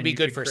thing. And that would be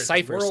good for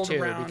Cyphers too,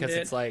 because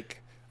it's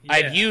like,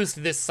 I've used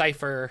this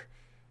Cypher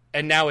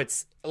and now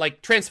it's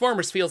like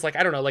Transformers feels like,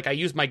 I don't know, like I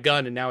used my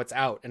gun and now it's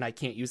out and I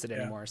can't use it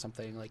anymore or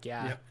something. Like,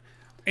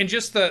 And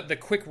just the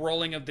quick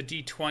rolling of the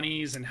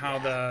D20s and how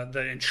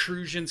the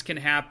intrusions can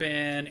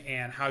happen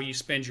and how you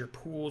spend your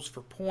pools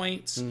for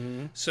points.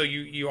 So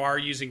you are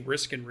using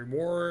risk and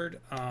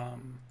reward.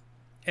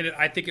 And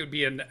I think it would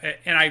be and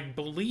I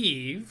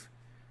believe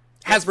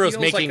Hasbro's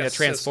making like a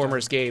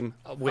Transformers game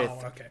with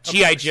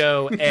G.I.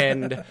 Joe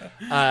and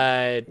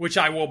which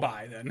I will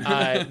buy then.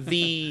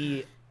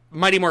 The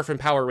Mighty Morphin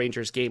Power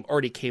Rangers game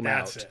already came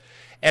out.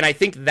 And I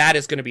think that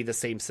is going to be the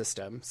same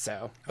system.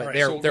 So, but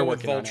they're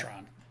working on it.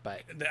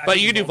 But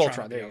you can do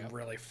Voltron. There you go. A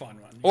really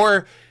fun one.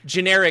 Or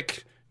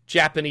generic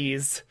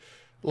Japanese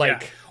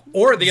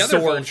or the other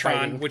Voltron,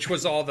 fighting, which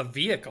was all the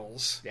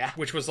vehicles. Yeah.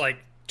 Which was like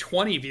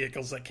 20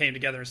 vehicles that came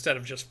together instead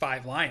of just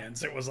 5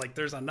 lions. It was like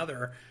there's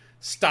another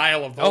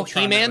style of Voltron. Oh,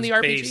 He-Man, that was the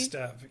RPG? based,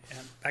 and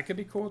that could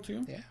be cool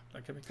too. Yeah.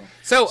 That could be cool.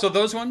 So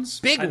those ones,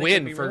 big I think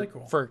win would be for really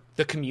cool. for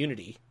the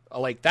community.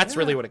 Like that's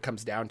really what it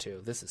comes down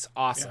to. This is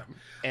awesome.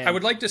 Yeah. And, I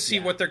would like to see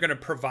what they're going to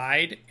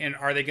provide, and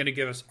are they going to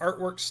give us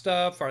artwork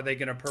stuff? Are they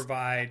going to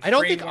provide? I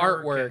don't think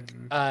framework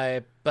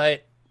artwork,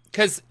 but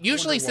because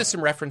usually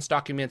system reference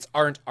documents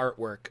aren't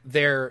artwork.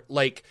 They're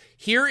like,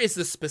 here is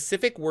the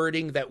specific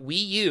wording that we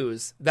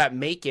use that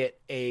make it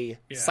a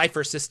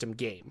Cypher System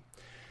game.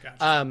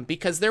 Gotcha.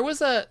 Because there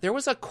was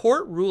a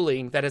court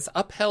ruling that is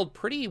upheld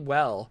pretty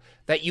well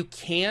that you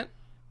can't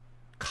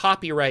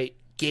copyright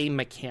game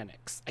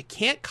mechanics. I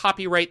can't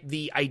copyright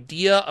the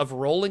idea of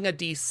rolling a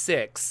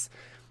d6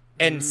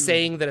 and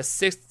saying that a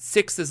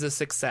six is a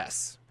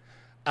success.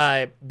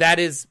 That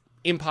is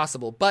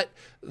impossible. But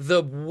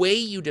the way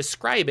you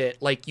describe it,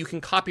 like you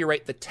can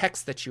copyright the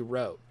text that you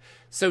wrote.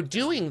 So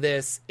doing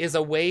this is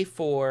a way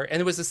for,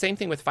 and it was the same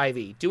thing with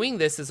 5e. Doing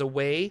this is a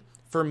way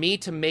for me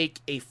to make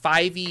a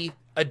 5e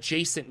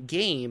adjacent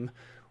game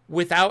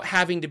without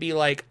having to be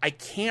like, I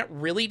can't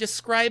really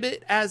describe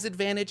it as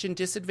advantage and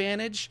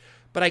disadvantage,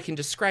 but I can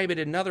describe it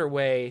another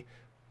way.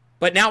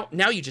 But now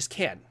you just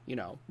can,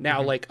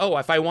 now like, oh,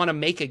 if I want to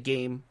make a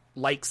game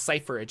like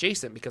Cypher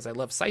adjacent because I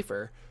love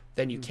Cypher,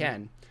 then you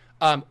can.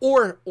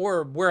 Or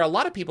where a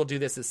lot of people do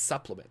this is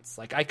supplements.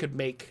 Like I could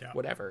make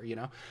whatever,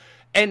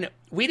 And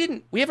we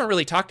haven't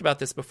really talked about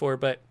this before,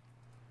 but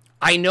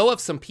I know of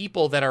some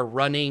people that are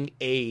running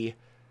a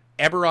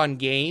Eberron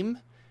game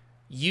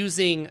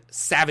using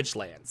Savage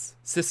Lands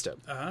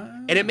system.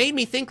 And it made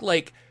me think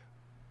like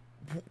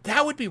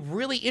that would be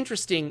really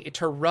interesting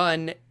to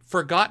run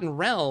Forgotten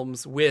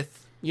Realms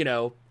with,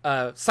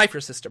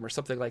 Cypher System or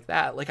something like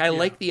that. Like I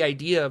like the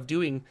idea of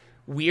doing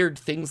weird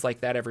things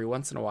like that every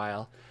once in a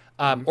while.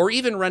 Or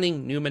even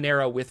running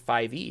Numenera with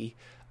 5e.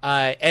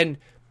 And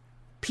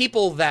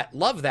people that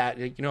love that,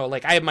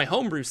 like I have my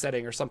homebrew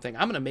setting or something,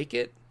 I'm going to make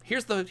it.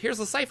 Here's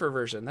the Cypher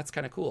version. That's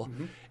kind of cool.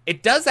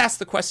 It does ask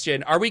the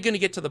question, are we going to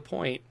get to the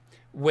point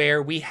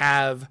where we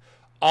have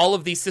all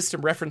of these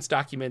system reference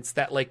documents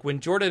that like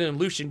when Jordan and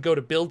Lucian go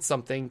to build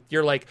something,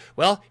 you're like,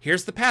 well,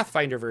 here's the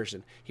Pathfinder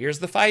version. Here's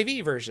the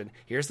 5e version.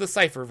 Here's the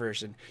Cypher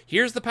version.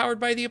 Here's the Powered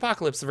by the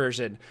Apocalypse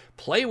version.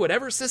 Play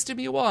whatever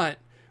system you want.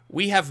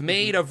 We have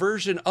made a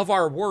version of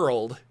our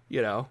world,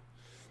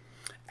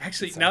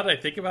 Actually, now that I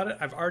think about it,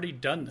 I've already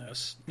done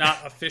this. Not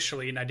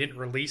officially, and I didn't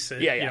release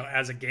it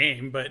as a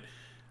game, but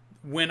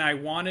when I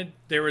wanted,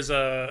 there was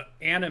a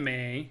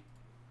anime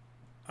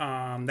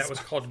that was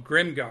called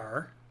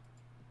Grimgar,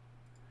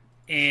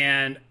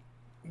 and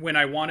when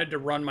I wanted to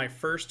run my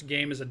first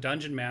game as a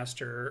dungeon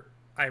master,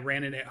 I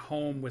ran it at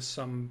home with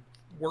some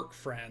work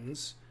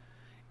friends,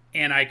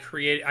 and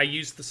I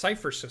used the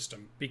Cypher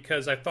system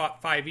because I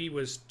thought 5e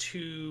was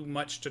too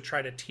much to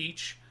try to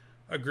teach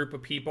a group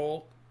of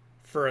people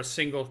for a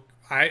single.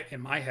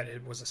 In my head,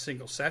 it was a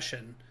single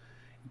session.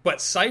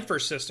 But Cypher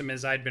System,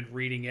 as I'd been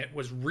reading it,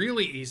 was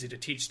really easy to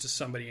teach to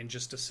somebody in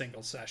just a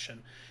single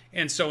session.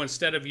 And so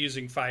instead of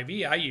using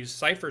 5e, I used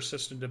Cypher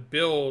System to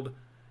build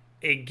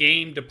a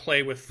game to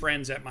play with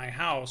friends at my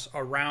house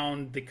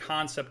around the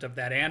concept of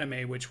that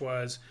anime, which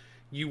was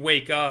you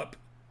wake up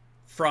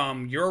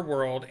from your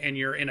world and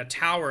you're in a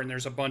tower and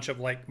there's a bunch of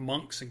like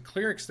monks and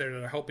clerics there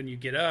that are helping you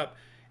get up,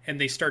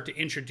 and they start to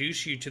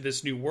introduce you to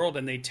this new world,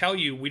 and they tell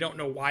you, we don't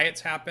know why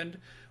it's happened,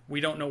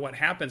 we don't know what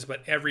happens,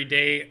 but every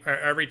day or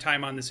every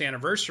time on this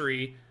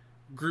anniversary,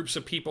 groups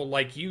of people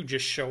like you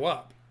just show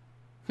up.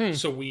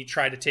 So we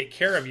try to take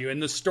care of you,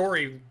 and the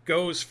story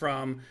goes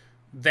from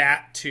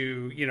that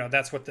to,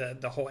 that's what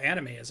the whole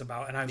anime is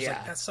about. And I was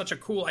like, that's such a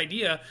cool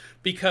idea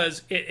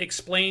because it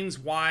explains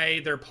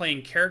why they're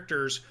playing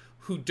characters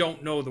who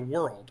don't know the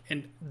world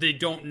and they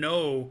don't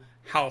know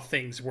how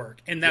things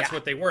work. And that's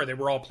what they were. They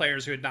were all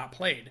players who had not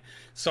played.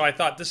 So I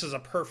thought this is a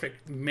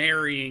perfect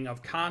marrying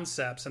of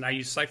concepts, and I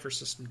used Cypher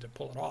System to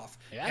pull it off.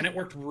 Yeah. And it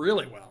worked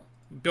really well.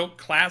 Built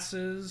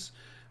classes,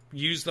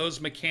 used those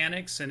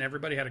mechanics, and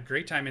everybody had a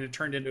great time, and it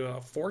turned into a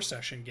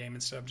 4-session game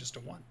instead of just a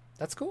 1.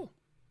 That's cool.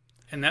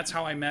 And that's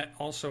how I met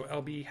also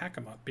LB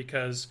Hackemup,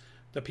 because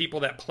the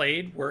people that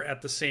played were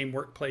at the same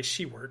workplace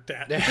she worked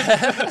at.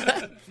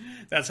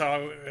 That's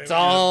how it's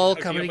all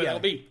coming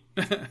together.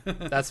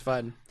 That's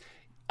fun.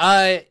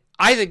 I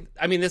think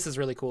this is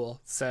really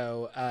cool.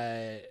 So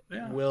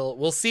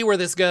we'll see where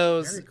this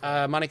goes.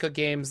 Cool. Monte Cook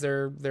Games,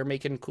 they're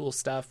making cool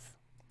stuff.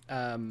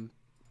 The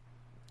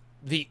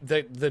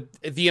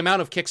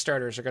amount of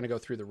Kickstarters are going to go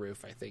through the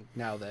roof, I think,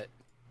 now that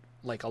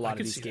like a lot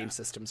of these game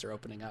systems are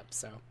opening up.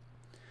 So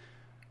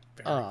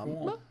very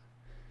cool.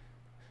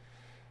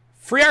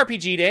 Free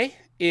RPG Day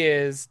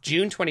is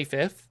June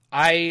 25th.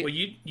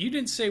 You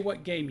didn't say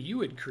what game you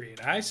would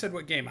create. I said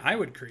what game I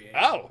would create.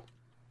 Oh.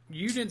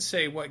 You didn't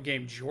say what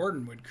game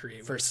Jordan would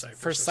create for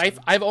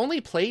Cypher. I've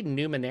only played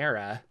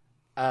Numenera.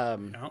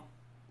 No.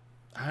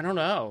 I don't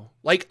know.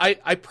 Like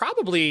I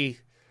probably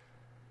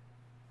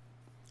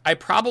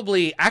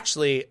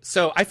actually.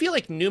 So I feel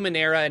like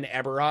Numenera and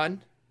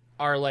Eberron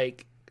are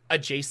like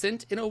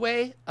adjacent in a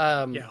way.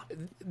 Yeah.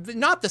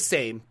 Not the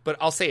same, but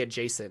I'll say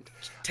adjacent.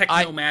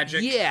 Techno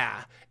magic.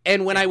 Yeah.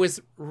 And when I was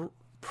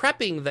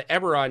prepping the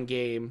Eberron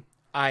game,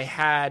 I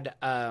had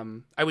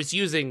I was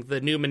using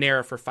the new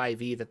Numenera for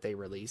 5e that they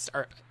released,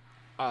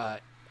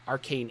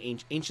 Arcane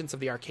Ancients of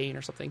the Arcane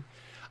or something.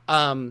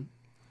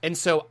 And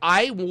so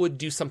I would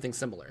do something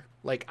similar.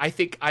 Like I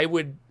think I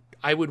would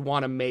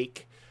want to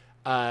make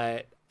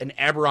an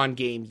Eberron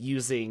game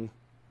using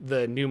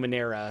the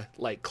Numenera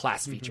like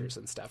class features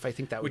and stuff. I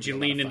think that would you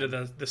lean into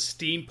the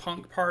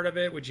steampunk part of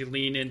it? Would you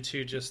lean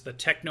into just the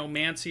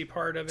technomancy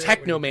part of it?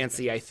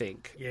 Technomancy, I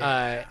think.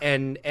 Yeah.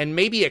 And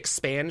maybe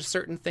expand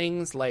certain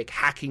things like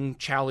hacking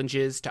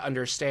challenges to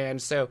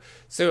understand. So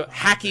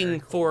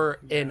hacking cool. For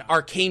an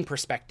arcane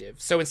perspective.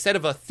 So instead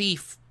of a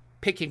thief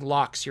picking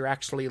locks, you're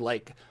actually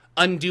like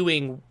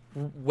undoing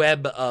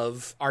web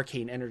of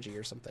arcane energy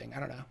or something. I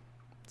don't know.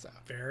 So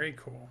very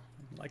cool.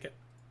 I like it.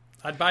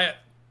 I'd buy it.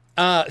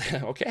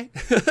 Okay.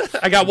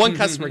 I got one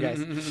customer, guys.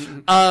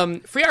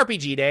 Free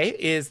RPG Day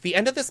is the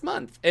end of this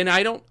month. And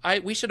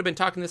we should have been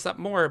talking this up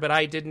more, but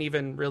I didn't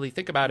even really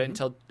think about it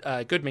until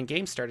Goodman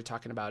Games started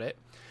talking about it.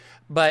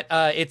 But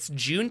it's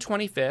June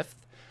 25th.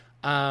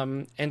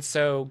 And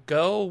so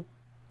go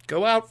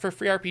out for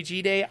Free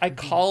RPG Day. I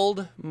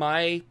called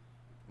my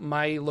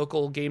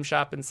local game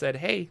shop and said,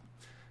 hey,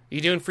 are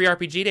you doing Free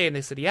RPG Day? And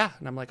they said, yeah.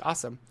 And I'm like,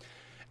 awesome.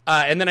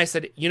 And then I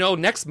said,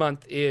 next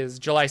month is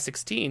July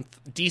 16th,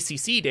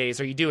 DCC days.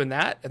 Are you doing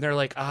that? And they're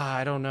like,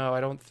 I don't know. I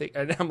don't think.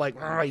 And I'm like,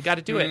 you got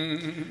to do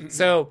it.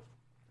 So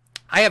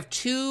I have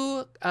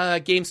two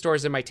game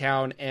stores in my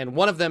town, and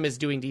one of them is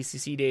doing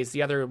DCC days.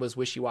 The other was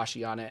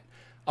wishy-washy on it.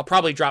 I'll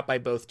probably drop by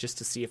both just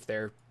to see if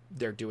they're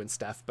doing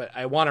stuff. But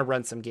I want to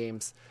run some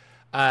games.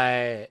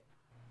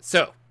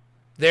 So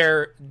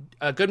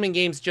Goodman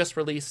Games just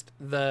released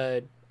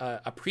a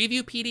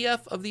preview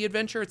PDF of the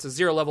adventure. It's a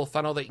 0-level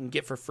funnel that you can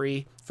get for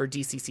free for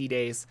DCC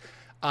days.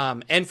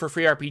 And for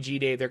Free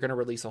RPG Day, they're going to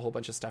release a whole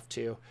bunch of stuff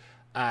too.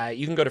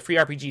 You can go to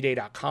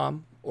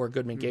freerpgday.com or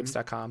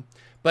goodmangames.com.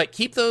 But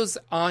keep those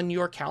on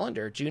your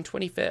calendar, June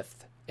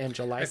 25th and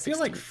July 16th. I feel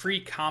like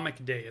Free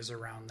Comic Day is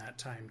around that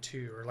time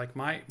too. Or like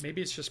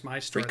maybe it's just my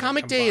store. Free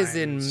Comic Day is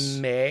in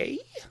May?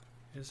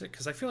 Is it?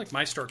 Because I feel like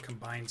my store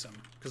combines them.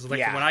 Because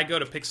when I go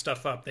to pick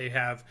stuff up, they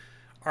have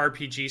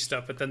RPG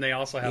stuff, but then they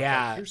also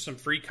have here's some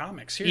free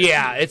comics here.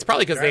 Yeah, it's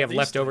probably because they have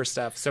leftover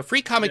stuff. So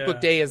Free Comic Book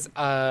Day is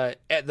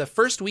at the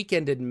first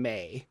weekend in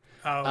May.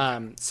 Oh,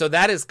 okay. So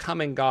that is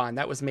come and gone.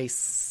 That was May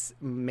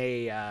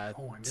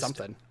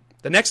something.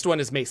 The next one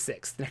is May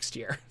 6th next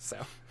year. So,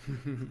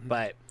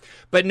 but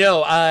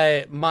no,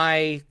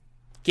 my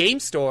game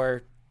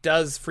store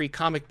does Free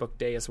Comic Book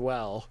Day as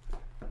well.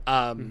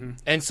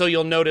 And so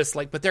you'll notice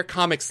but their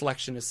comic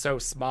selection is so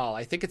small.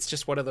 I think it's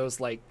just one of those,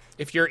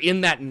 if you're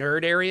in that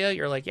nerd area,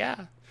 you're like,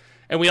 yeah.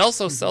 And we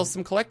also sell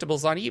some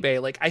collectibles on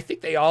eBay. I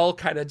think they all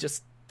kind of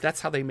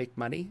that's how they make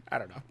money. I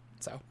don't know.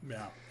 So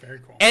yeah, very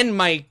cool. And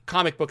my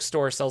comic book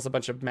store sells a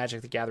bunch of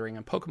Magic the Gathering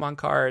and Pokemon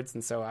cards.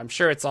 And so I'm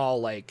sure it's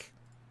all I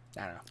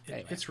don't know.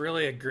 Anyway. It's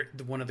really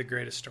one of the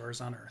greatest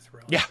stores on earth,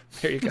 really. Yeah,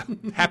 there you go.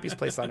 Happiest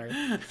place on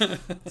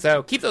earth.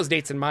 So keep those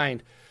dates in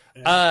mind.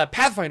 Yeah.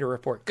 Pathfinder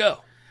report, go.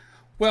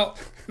 Well,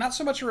 not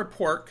so much a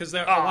report, because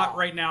a lot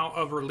right now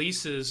of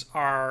releases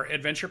are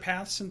adventure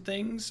paths and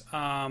things.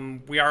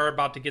 We are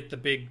about to get the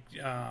big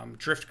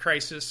Drift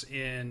Crisis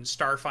in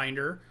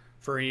Starfinder.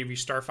 For any of you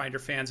Starfinder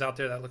fans out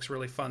there, that looks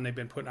really fun. They've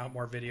been putting out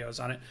more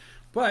videos on it.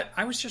 But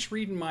I was just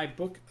reading my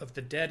Book of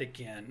the Dead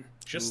again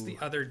just the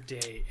other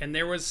day, and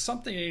there was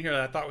something in here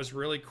that I thought was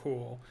really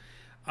cool.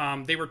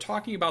 They were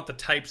talking about the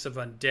types of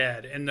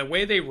undead, and the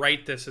way they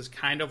write this is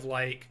kind of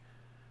like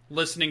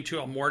listening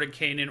to a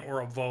Mordenkainen or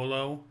a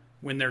Volo.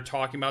 When they're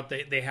talking about,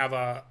 they have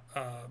a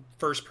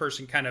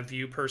first-person kind of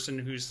view person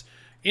who's,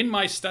 in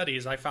my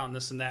studies, I found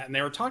this and that. And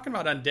they were talking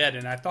about undead,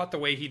 and I thought the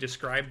way he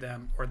described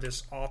them, or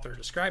this author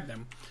described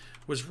them,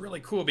 was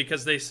really cool,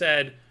 because they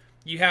said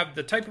you have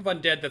the type of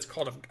undead that's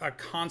called a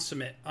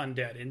consummate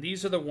undead. And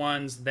these are the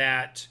ones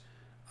that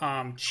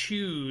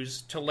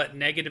choose to let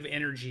negative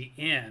energy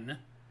in,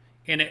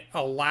 and it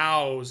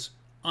allows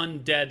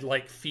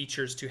undead-like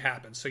features to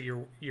happen. So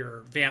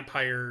your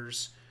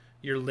vampires,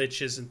 your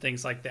liches and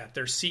things like that.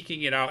 They're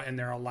seeking it out and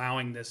they're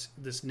allowing this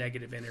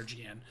negative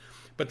energy in.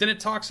 But then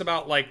it talks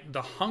about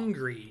the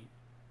hungry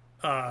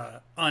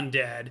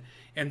undead,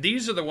 and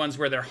these are the ones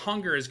where their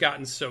hunger has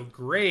gotten so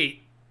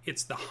great,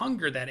 it's the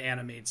hunger that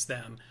animates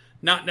them,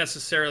 not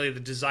necessarily the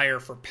desire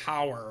for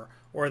power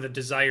or the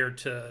desire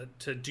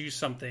to do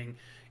something.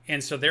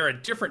 And so they're a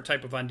different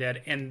type of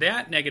undead, and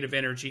that negative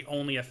energy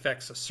only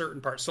affects a certain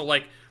part. So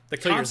the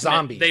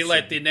consummate, they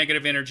let the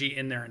negative energy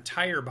in their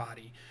entire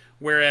body.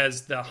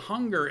 Whereas the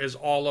hunger is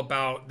all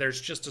about, there's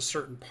just a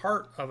certain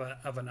part of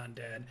an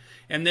undead.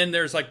 And then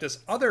there's this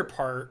other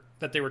part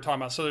that they were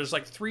talking about. So there's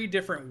 3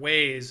 different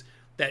ways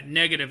that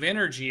negative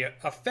energy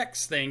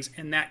affects things,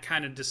 and that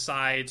kind of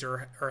decides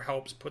or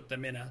helps put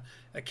them in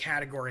a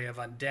category of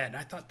undead. And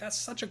I thought that's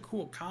such a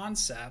cool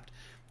concept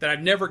that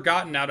I've never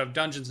gotten out of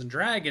Dungeons and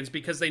Dragons,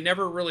 because they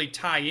never really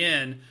tie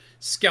in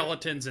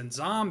skeletons and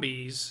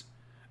zombies.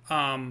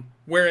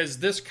 Whereas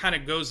this kind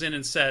of goes in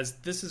and says,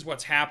 this is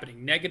what's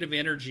happening. Negative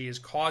energy is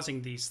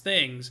causing these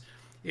things.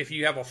 If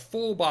you have a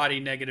full body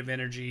negative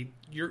energy,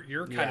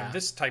 you're kind of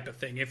this type of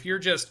thing. If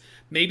you're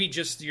maybe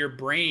just your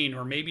brain,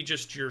 or maybe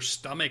just your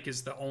stomach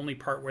is the only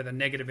part where the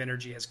negative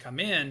energy has come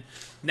in,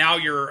 now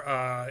you're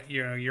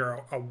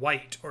a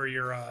white, or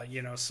you're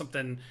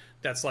something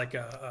that's like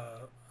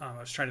I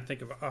was trying to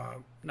think of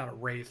not a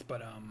wraith,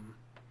 but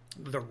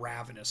the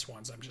ravenous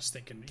ones. I'm just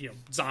thinking,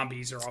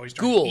 zombies are always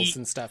trying to eat.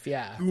 And stuff.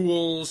 Yeah,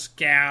 ghouls,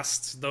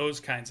 ghasts, those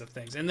kinds of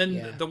things. And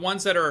then the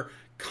ones that are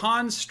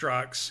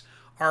constructs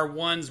are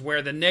ones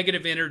where the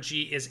negative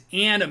energy is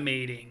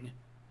animating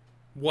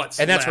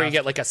what's and that's left, where you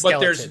get like a skeleton.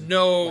 But there's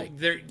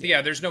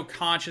no there's no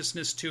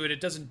consciousness to it.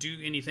 It doesn't do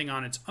anything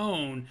on its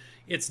own.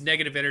 It's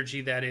negative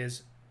energy that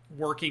is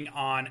working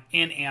on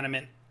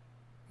inanimate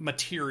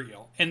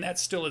material, and that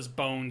still is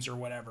bones or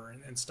whatever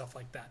and stuff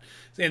like that.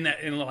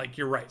 And like,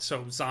 you're right,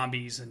 so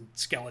zombies and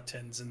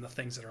skeletons and the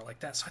things that are like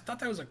that. So I thought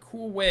that was a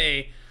cool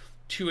way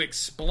to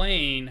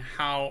explain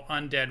how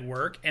undead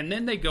work. And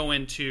then they go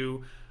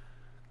into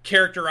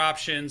character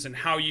options and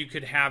how you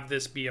could have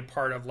this be a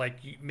part of, like,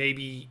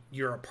 maybe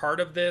you're a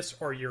part of this,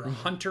 or you're a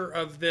hunter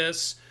of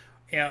this,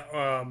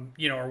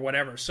 or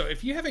whatever. So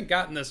if you haven't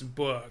gotten this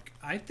book,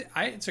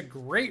 it's a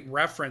great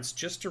reference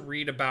just to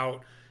read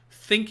about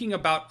thinking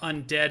about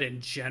undead in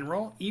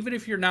general, even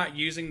if you're not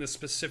using the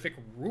specific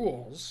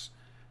rules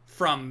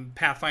from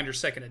Pathfinder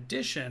 2nd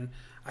Edition.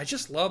 I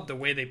just love the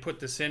way they put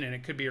this in, and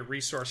it could be a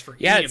resource for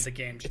any of the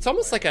games. It's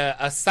almost like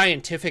a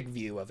scientific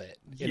view of it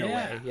in a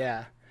way.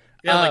 Yeah.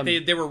 Yeah,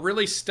 like they were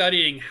really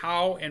studying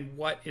how and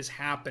what is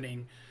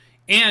happening.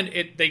 And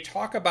they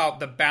talk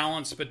about the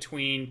balance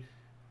between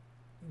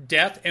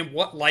death and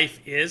what life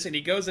is. And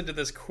he goes into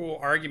this cool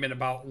argument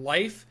about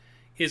life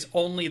is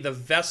only the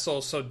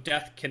vessel so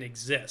death can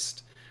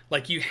exist.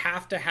 Like, you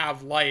have to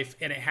have life,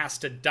 and it has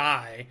to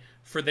die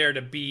for there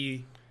to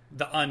be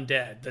the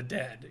undead, the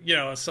dead.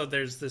 So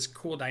there's this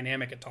cool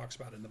dynamic it talks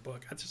about in the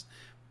book. It's just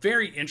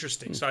very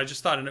interesting. So I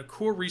just thought, a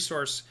cool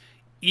resource.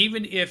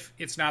 Even if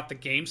it's not the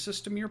game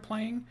system you're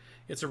playing,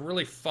 it's a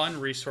really fun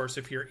resource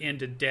if you're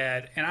into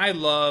dead. And I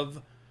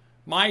love,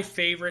 my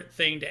favorite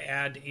thing to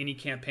add to any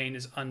campaign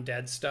is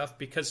undead stuff,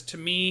 because to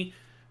me,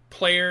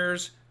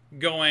 players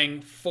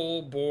going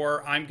full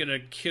bore, I'm going to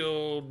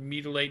kill,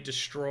 mutilate,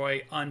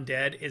 destroy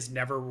undead is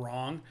never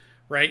wrong,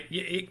 right?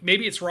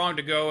 Maybe it's wrong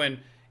to go and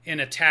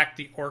attack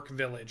the orc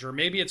village, or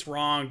maybe it's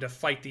wrong to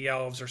fight the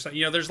elves or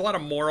something. There's a lot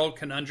of moral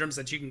conundrums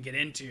that you can get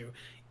into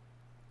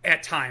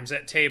at times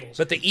at tables.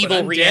 But the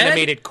evil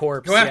reanimated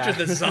corpse. Go after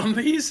the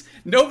zombies.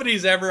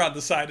 Nobody's ever on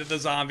the side of the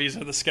zombies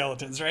or the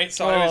skeletons, right?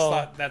 So I always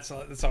thought that's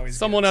always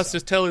someone good, has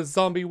to tell his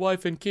zombie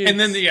wife and kids. And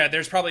then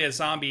there's probably a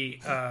zombie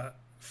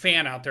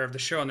fan out there of the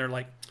show, and they're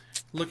like,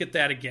 look at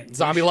that again.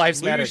 Zombie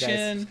lives matter,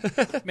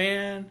 guys.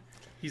 Man,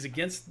 he's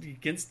against the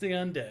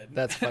undead.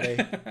 That's funny.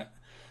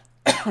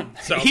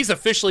 So he's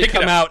officially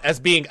come out as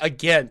being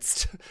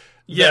against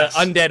the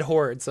undead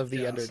hordes of the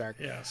Underdark.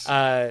 Yes.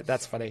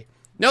 That's funny.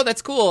 No,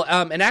 that's cool.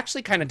 And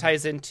actually kind of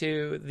ties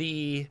into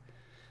the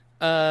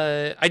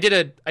I did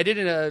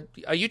a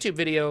YouTube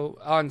video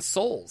on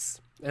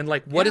souls, and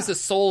like what is a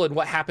soul and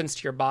what happens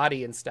to your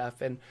body and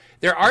stuff. And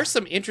there are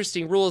some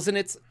interesting rules, and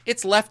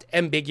it's left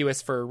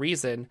ambiguous for a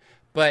reason.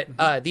 But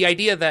the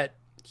idea that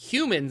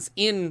humans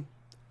in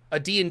a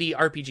D&D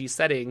RPG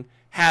setting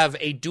have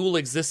a dual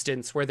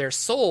existence where their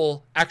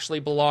soul actually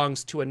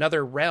belongs to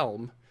another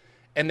realm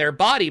and their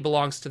body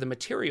belongs to the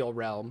material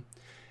realm.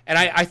 And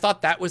I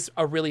thought that was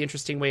a really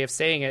interesting way of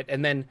saying it.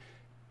 And then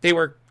they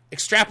were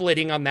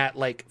extrapolating on that,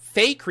 like,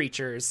 Fey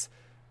creatures,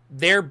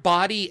 their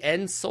body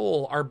and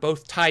soul are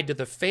both tied to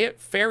the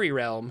fairy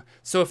realm.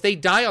 So if they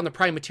die on the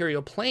prime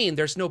material plane,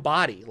 there's no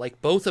body.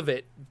 Like, both of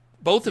it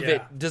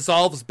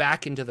dissolves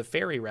back into the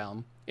fairy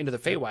realm, into the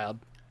Feywild.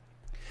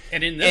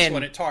 And in this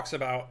one, it talks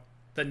about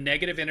the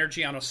negative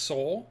energy on a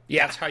soul.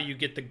 Yeah. That's how you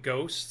get the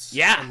ghosts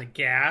and the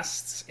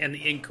ghasts and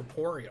the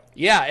incorporeal.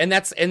 Yeah, and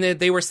then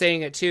they were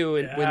saying it too,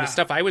 and when the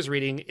stuff I was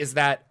reading is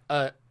that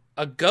a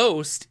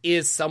ghost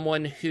is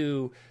someone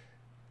who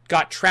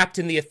got trapped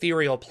in the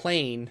ethereal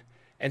plane,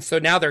 and so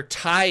now they're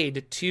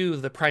tied to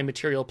the prime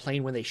material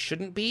plane when they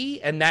shouldn't be,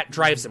 and that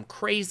drives them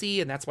crazy,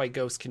 and that's why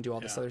ghosts can do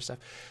all this other stuff.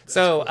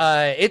 So cool.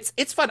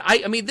 It's fun.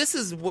 I mean, this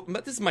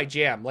is my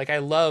jam. Like, I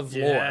love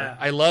lore.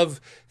 I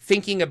love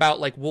thinking about,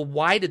 like, well,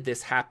 why did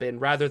this happen,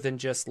 rather than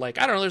just like,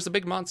 I don't know, there's a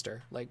big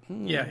monster. Like,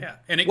 and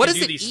it can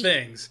do these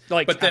things.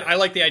 Like, but then I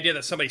like the idea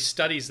that somebody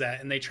studies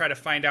that and they try to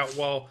find out,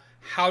 well,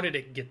 how did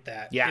it get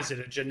that? Yeah. Is it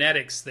a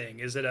genetics thing?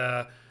 Is it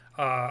a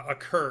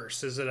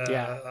curse? Is it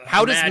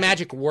how does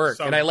magic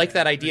work? And I like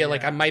that idea.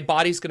 Like, my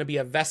body's going to be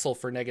a vessel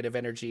for negative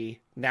energy.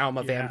 Now I'm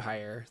a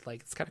vampire. Like,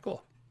 it's kind of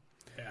cool.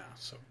 Yeah.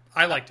 So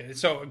I liked it.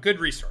 So a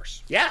good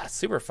resource. Yeah.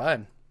 Super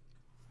fun.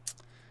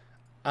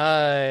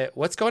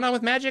 What's going on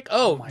with Magic?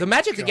 The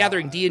Magic the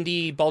Gathering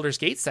D&D Baldur's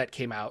Gate set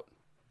came out.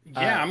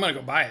 Yeah, I'm gonna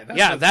go buy it.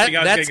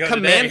 That's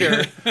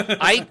Commander.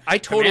 I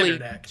totally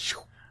Commander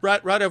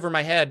right over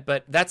my head,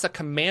 but that's a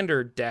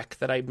Commander deck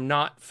that I'm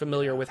not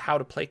familiar with how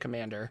to play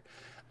Commander.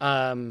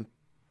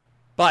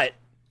 But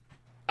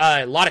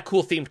a lot of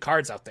cool themed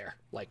cards out there,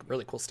 like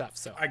really cool stuff.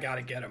 So I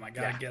gotta get them.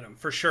 Get them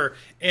for sure.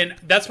 And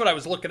that's what I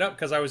was looking up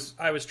because I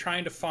was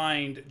trying to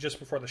find just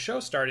before the show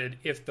started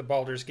if the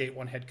Baldur's Gate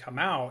one had come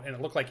out, and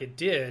it looked like it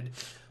did.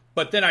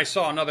 But then I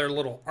saw another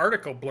little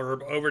article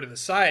blurb over to the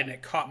side, and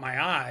it caught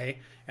my eye.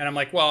 And I'm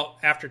like, well,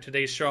 after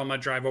today's show, I'm going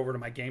to drive over to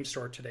my game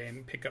store today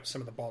and pick up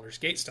some of the Baldur's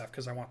Gate stuff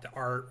because I want the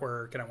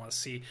artwork and I want to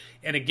see.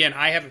 And again,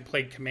 I haven't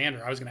played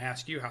Commander. I was going to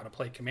ask you how to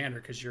play Commander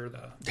because you're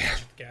the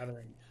Magic the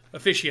Gathering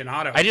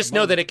aficionado. I just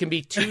know that it can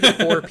be 2 to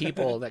 4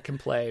 people that can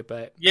play.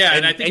 But yeah,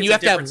 and I think you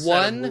have to have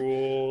one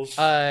rules.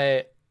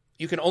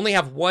 You can only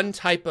have one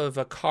type of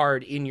a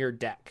card in your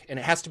deck, and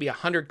it has to be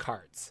 100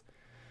 cards.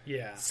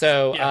 Yeah.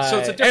 So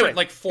it's a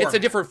different format. It's a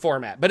different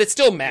format, but it's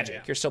still Magic.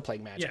 Yeah. You're still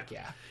playing Magic.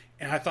 Yeah.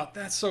 And I thought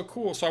that's so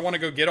cool. So I want to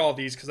go get all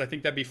these because I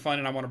think that'd be fun,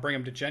 and I want to bring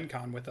them to Gen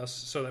Con with us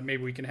so that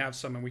maybe we can have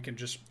some and we can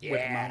just whip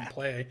them out and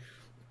play.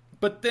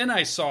 But then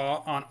I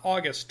saw on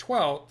August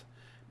 12th,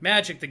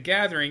 Magic the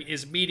Gathering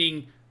is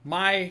meeting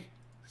my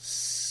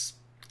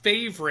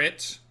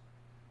favorite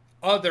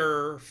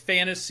other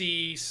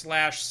fantasy /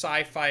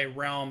 sci-fi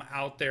realm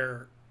out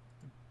there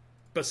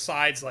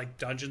besides like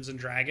Dungeons and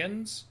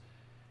Dragons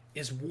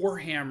is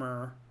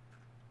Warhammer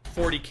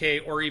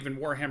 40K or even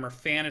Warhammer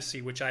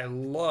Fantasy, which I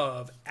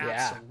love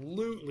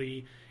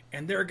absolutely.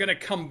 And they're going to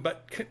come,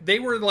 but they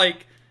were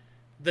like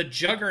the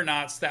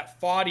juggernauts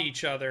that fought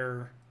each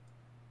other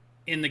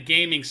in the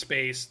gaming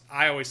space.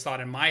 I always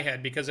thought in my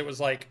head, because it was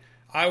like,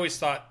 I always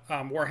thought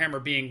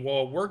Warhammer being,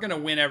 well, we're going to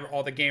win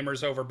all the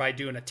gamers over by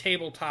doing a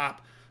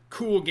tabletop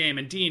cool game.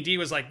 And D&D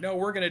was like, no,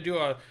 we're going to do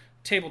a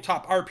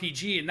tabletop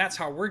RPG. And that's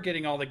how we're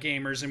getting all the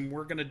gamers. And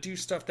we're going to do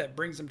stuff that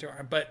brings them to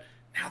our, but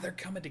now they're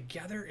coming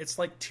together. It's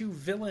like 2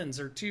 villains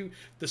or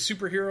the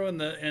superhero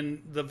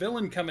and the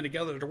villain coming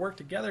together to work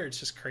together. It's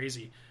just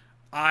crazy.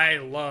 I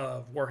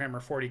love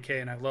Warhammer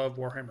 40K and I love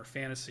Warhammer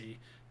Fantasy.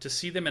 To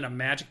see them in a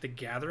Magic the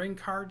Gathering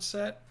card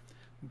set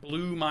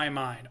blew my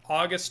mind.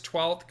 August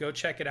 12th, go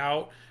check it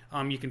out.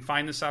 You can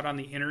find this out on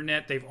the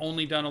internet. They've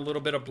only done a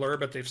little bit of blur,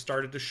 but they've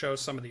started to show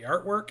some of the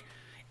artwork.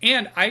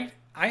 And I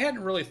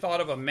hadn't really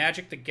thought of a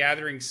Magic the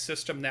Gathering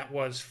system that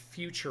was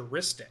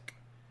futuristic.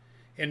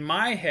 In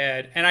my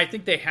head, and I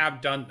think they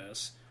have done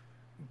this,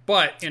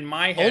 but in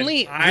my head,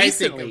 only I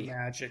recently. think of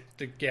Magic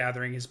the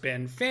Gathering has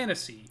been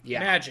fantasy,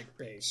 Yeah.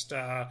 Magic-based.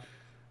 And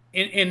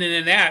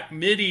in that,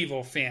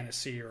 medieval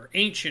fantasy or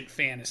ancient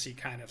fantasy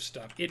kind of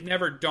stuff. It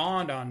never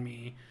dawned on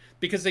me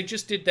because they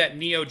just did that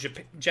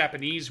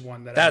Neo-Japanese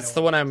one. That's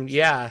the one I'm,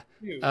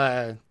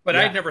 But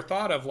I'd never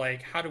thought of,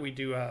 like, how do we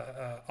do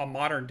a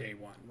modern-day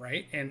one,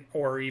 right?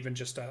 Or even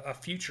just a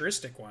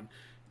futuristic one.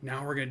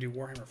 Now we're going to do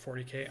Warhammer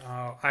 40K.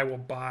 I will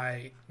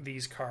buy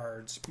these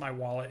cards. My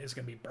wallet is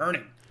going to be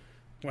burning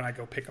when I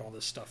go pick all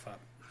this stuff up.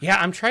 Yeah,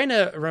 I'm trying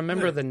to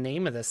remember the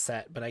name of this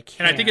set, but I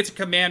can't. And I think it's a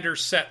Commander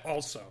set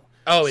also.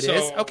 Oh, it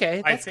is?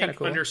 Okay, that's kind of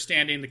cool.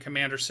 Understanding the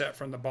Commander set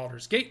from the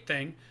Baldur's Gate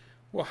thing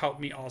will help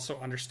me also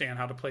understand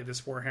how to play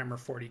this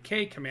Warhammer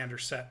 40K Commander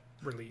set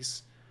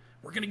release.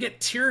 We're going to get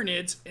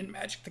Tyranids in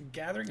Magic the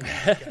Gathering.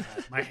 Oh my God,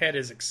 my head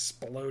is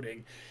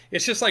exploding.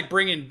 It's just like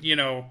bringing,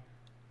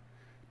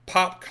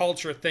 pop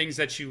culture things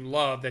that you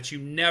love that you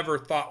never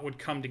thought would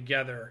come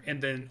together, and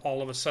then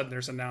all of a sudden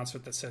there's an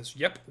announcement that says,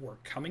 yep, we're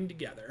coming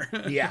together.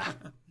 Yeah.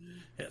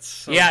 It's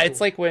so cool.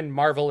 It's like when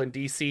Marvel and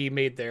DC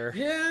made their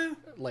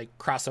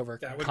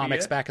crossover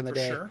comics back in the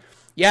day. Sure.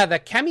 Yeah, the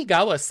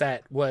Kamigawa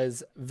set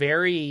was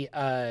very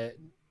I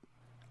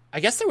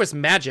guess there was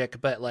magic,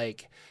 but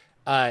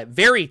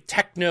very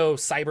techno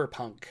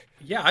cyberpunk.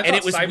 Yeah, and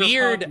it was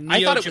weird.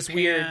 I thought it was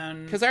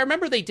weird because I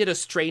remember they did a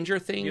Stranger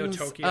Things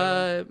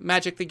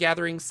Magic the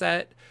Gathering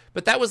set,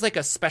 but that was like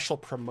a special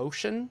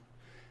promotion,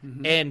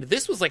 and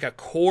this was like a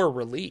core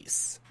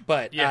release.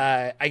 But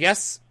I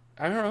guess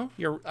I don't know.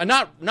 You're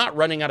not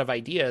running out of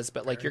ideas,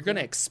 but you're going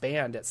to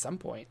expand at some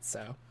point.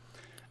 So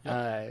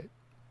I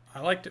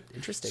liked it.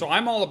 Interesting. So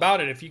I'm all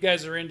about it. If you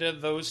guys are into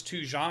those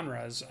 2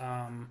 genres,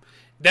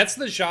 that's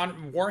the genre.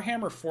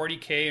 Warhammer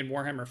 40K and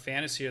Warhammer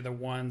Fantasy are the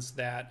ones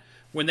that,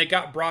 when they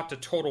got brought to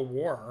Total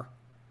War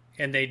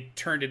and they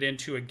turned it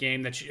into a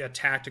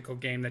tactical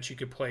game that you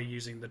could play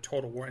using the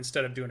Total War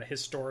instead of doing a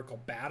historical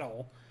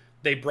battle,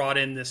 they brought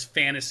in this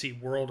fantasy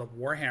world of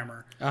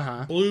Warhammer.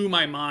 Blew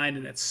my mind,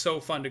 and it's so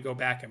fun to go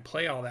back and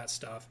play all that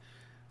stuff.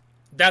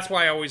 That's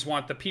why I always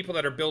want the people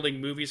that are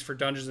building movies for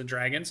Dungeons and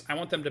Dragons, I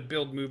want them to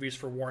build movies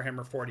for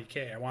Warhammer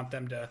 40K. I want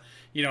them to,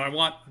 I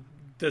want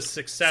the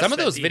success. Some of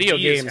those video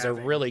games are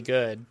having. really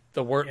good,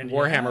 the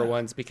Warhammer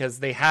ones, because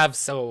they have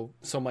so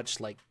much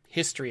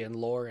history and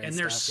lore and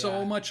there's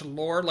so much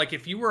lore. Like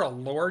if you were a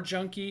lore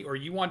junkie or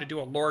you wanted to do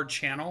a lore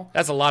channel,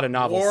 that's a lot of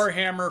novels.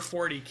 Warhammer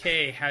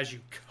 40K has you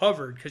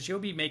covered because you'll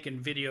be making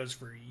videos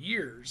for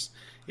years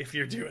if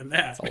you're doing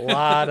that. It's a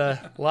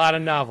lot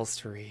of novels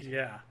to read.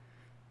 Yeah.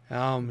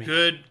 Oh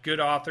man. Good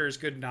authors,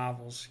 good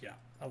novels. Yeah,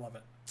 I love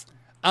it.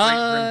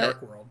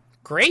 Grimdark World.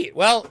 Great.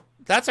 Well,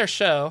 that's our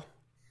show.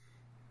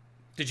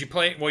 Did you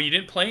play? Well, you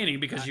didn't play any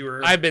because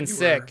I've been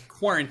sick,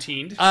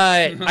 quarantined.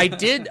 I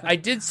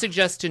did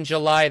suggest in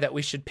July that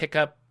we should pick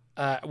up.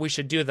 We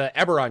should do the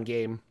Eberron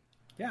game.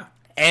 Yeah.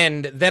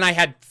 And then I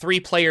had 3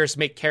 players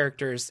make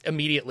characters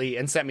immediately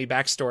and sent me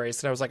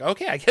backstories, and I was like,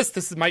 okay, I guess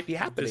this might be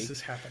happening. This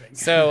is happening.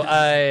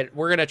 So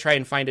we're gonna try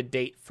and find a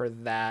date for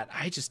that.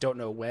 I just don't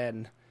know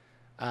when.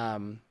 I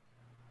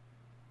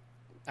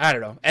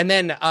don't know. And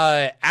then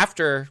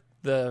after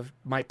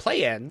my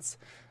play ends,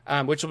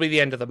 which will be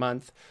the end of the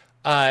month,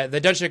 the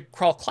Dungeon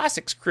Crawl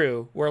Classics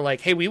crew were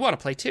like, hey, we want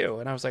to play too.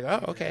 And I was like,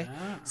 oh, okay.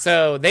 Yeah.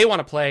 So they want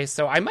to play.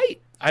 So I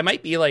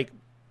might be like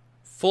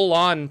full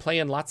on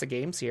playing lots of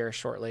games here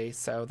shortly.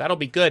 So that'll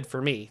be good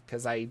for me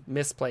because I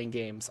miss playing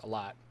games a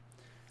lot.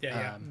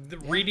 Yeah.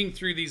 Reading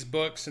through these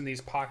books and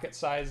these pocket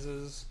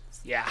sizes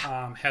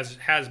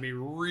has me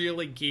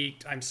really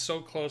geeked. I'm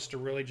so close to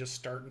really just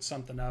starting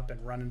something up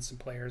and running some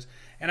players.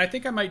 And I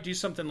think I might do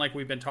something like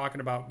we've been talking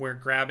about, where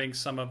grabbing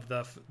some of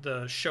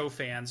the show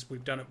fans,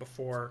 we've done it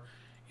before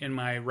in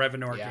my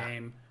Revenor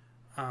game.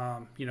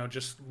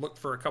 Just look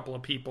for a couple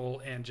of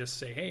people and just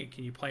say, hey,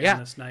 can you play on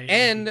this night?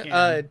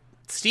 And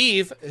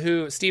Steve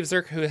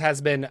Zirk, who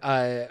has been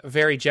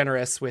very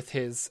generous with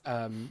his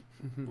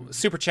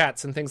super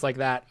chats and things like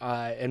that,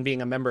 and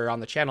being a member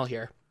on the channel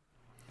here.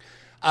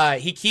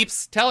 He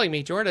keeps telling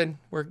me, Jordan,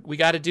 we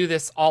got to do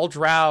this all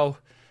drow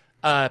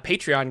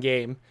Patreon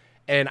game,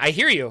 and I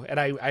hear you. And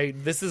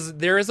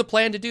there is a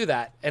plan to do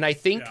that, and I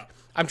think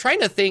I'm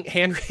trying to think,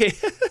 Henry.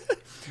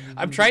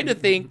 I'm trying to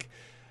think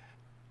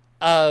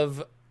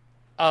of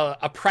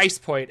a price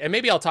point, and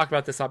maybe I'll talk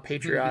about this on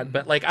Patreon.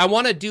 But like, I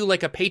want to do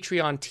like a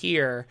Patreon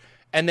tier,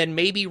 and then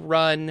maybe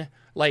run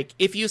like,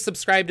 if you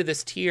subscribe to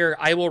this tier,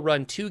 I will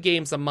run 2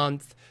 games a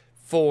month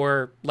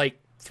for like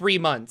 3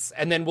 months,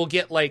 and then we'll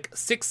get like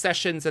 6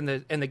 sessions and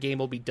the game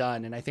will be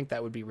done. And I think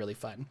that would be really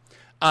fun.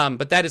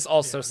 But that is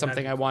also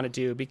something I want to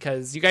do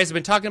because you guys have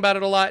been talking about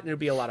it a lot, and it'll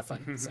be a lot of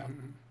fun. So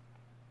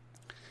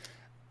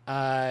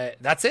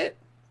that's it.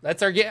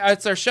 That's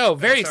our show.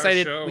 Very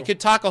excited. We could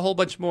talk a whole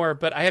bunch more,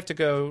 but I have to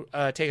go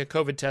take a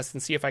COVID test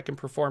and see if I can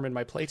perform in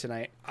my play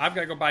tonight. I've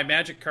got to go buy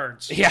magic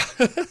cards. Yeah.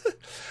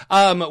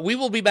 We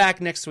will be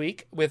back next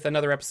week with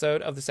another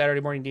episode of the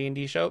Saturday Morning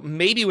D&D show,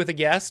 maybe with a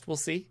guest. We'll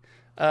see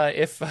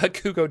if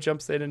Kugo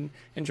jumps in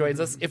and joins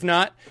us. If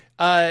not,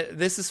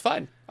 this is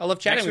fun. I love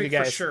chatting with you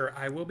guys. For sure.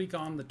 I will be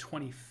gone the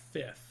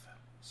 25th.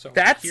 So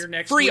that's here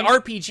next free week,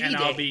 RPG and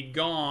day. I'll be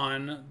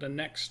gone the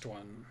next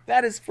one.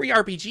 That is free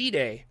RPG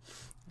day.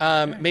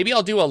 Maybe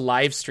I'll do a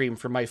live stream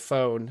from my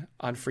phone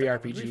on Free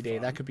RPG Day.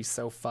 That could be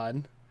so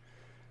fun.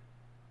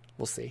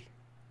 We'll see.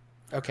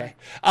 Okay.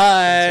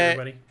 Thanks,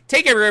 everybody.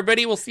 Take care,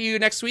 everybody. We'll see you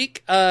next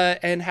week.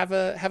 And have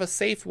a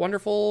safe,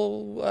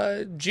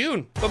 wonderful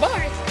June.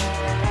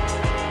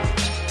 Bye-bye.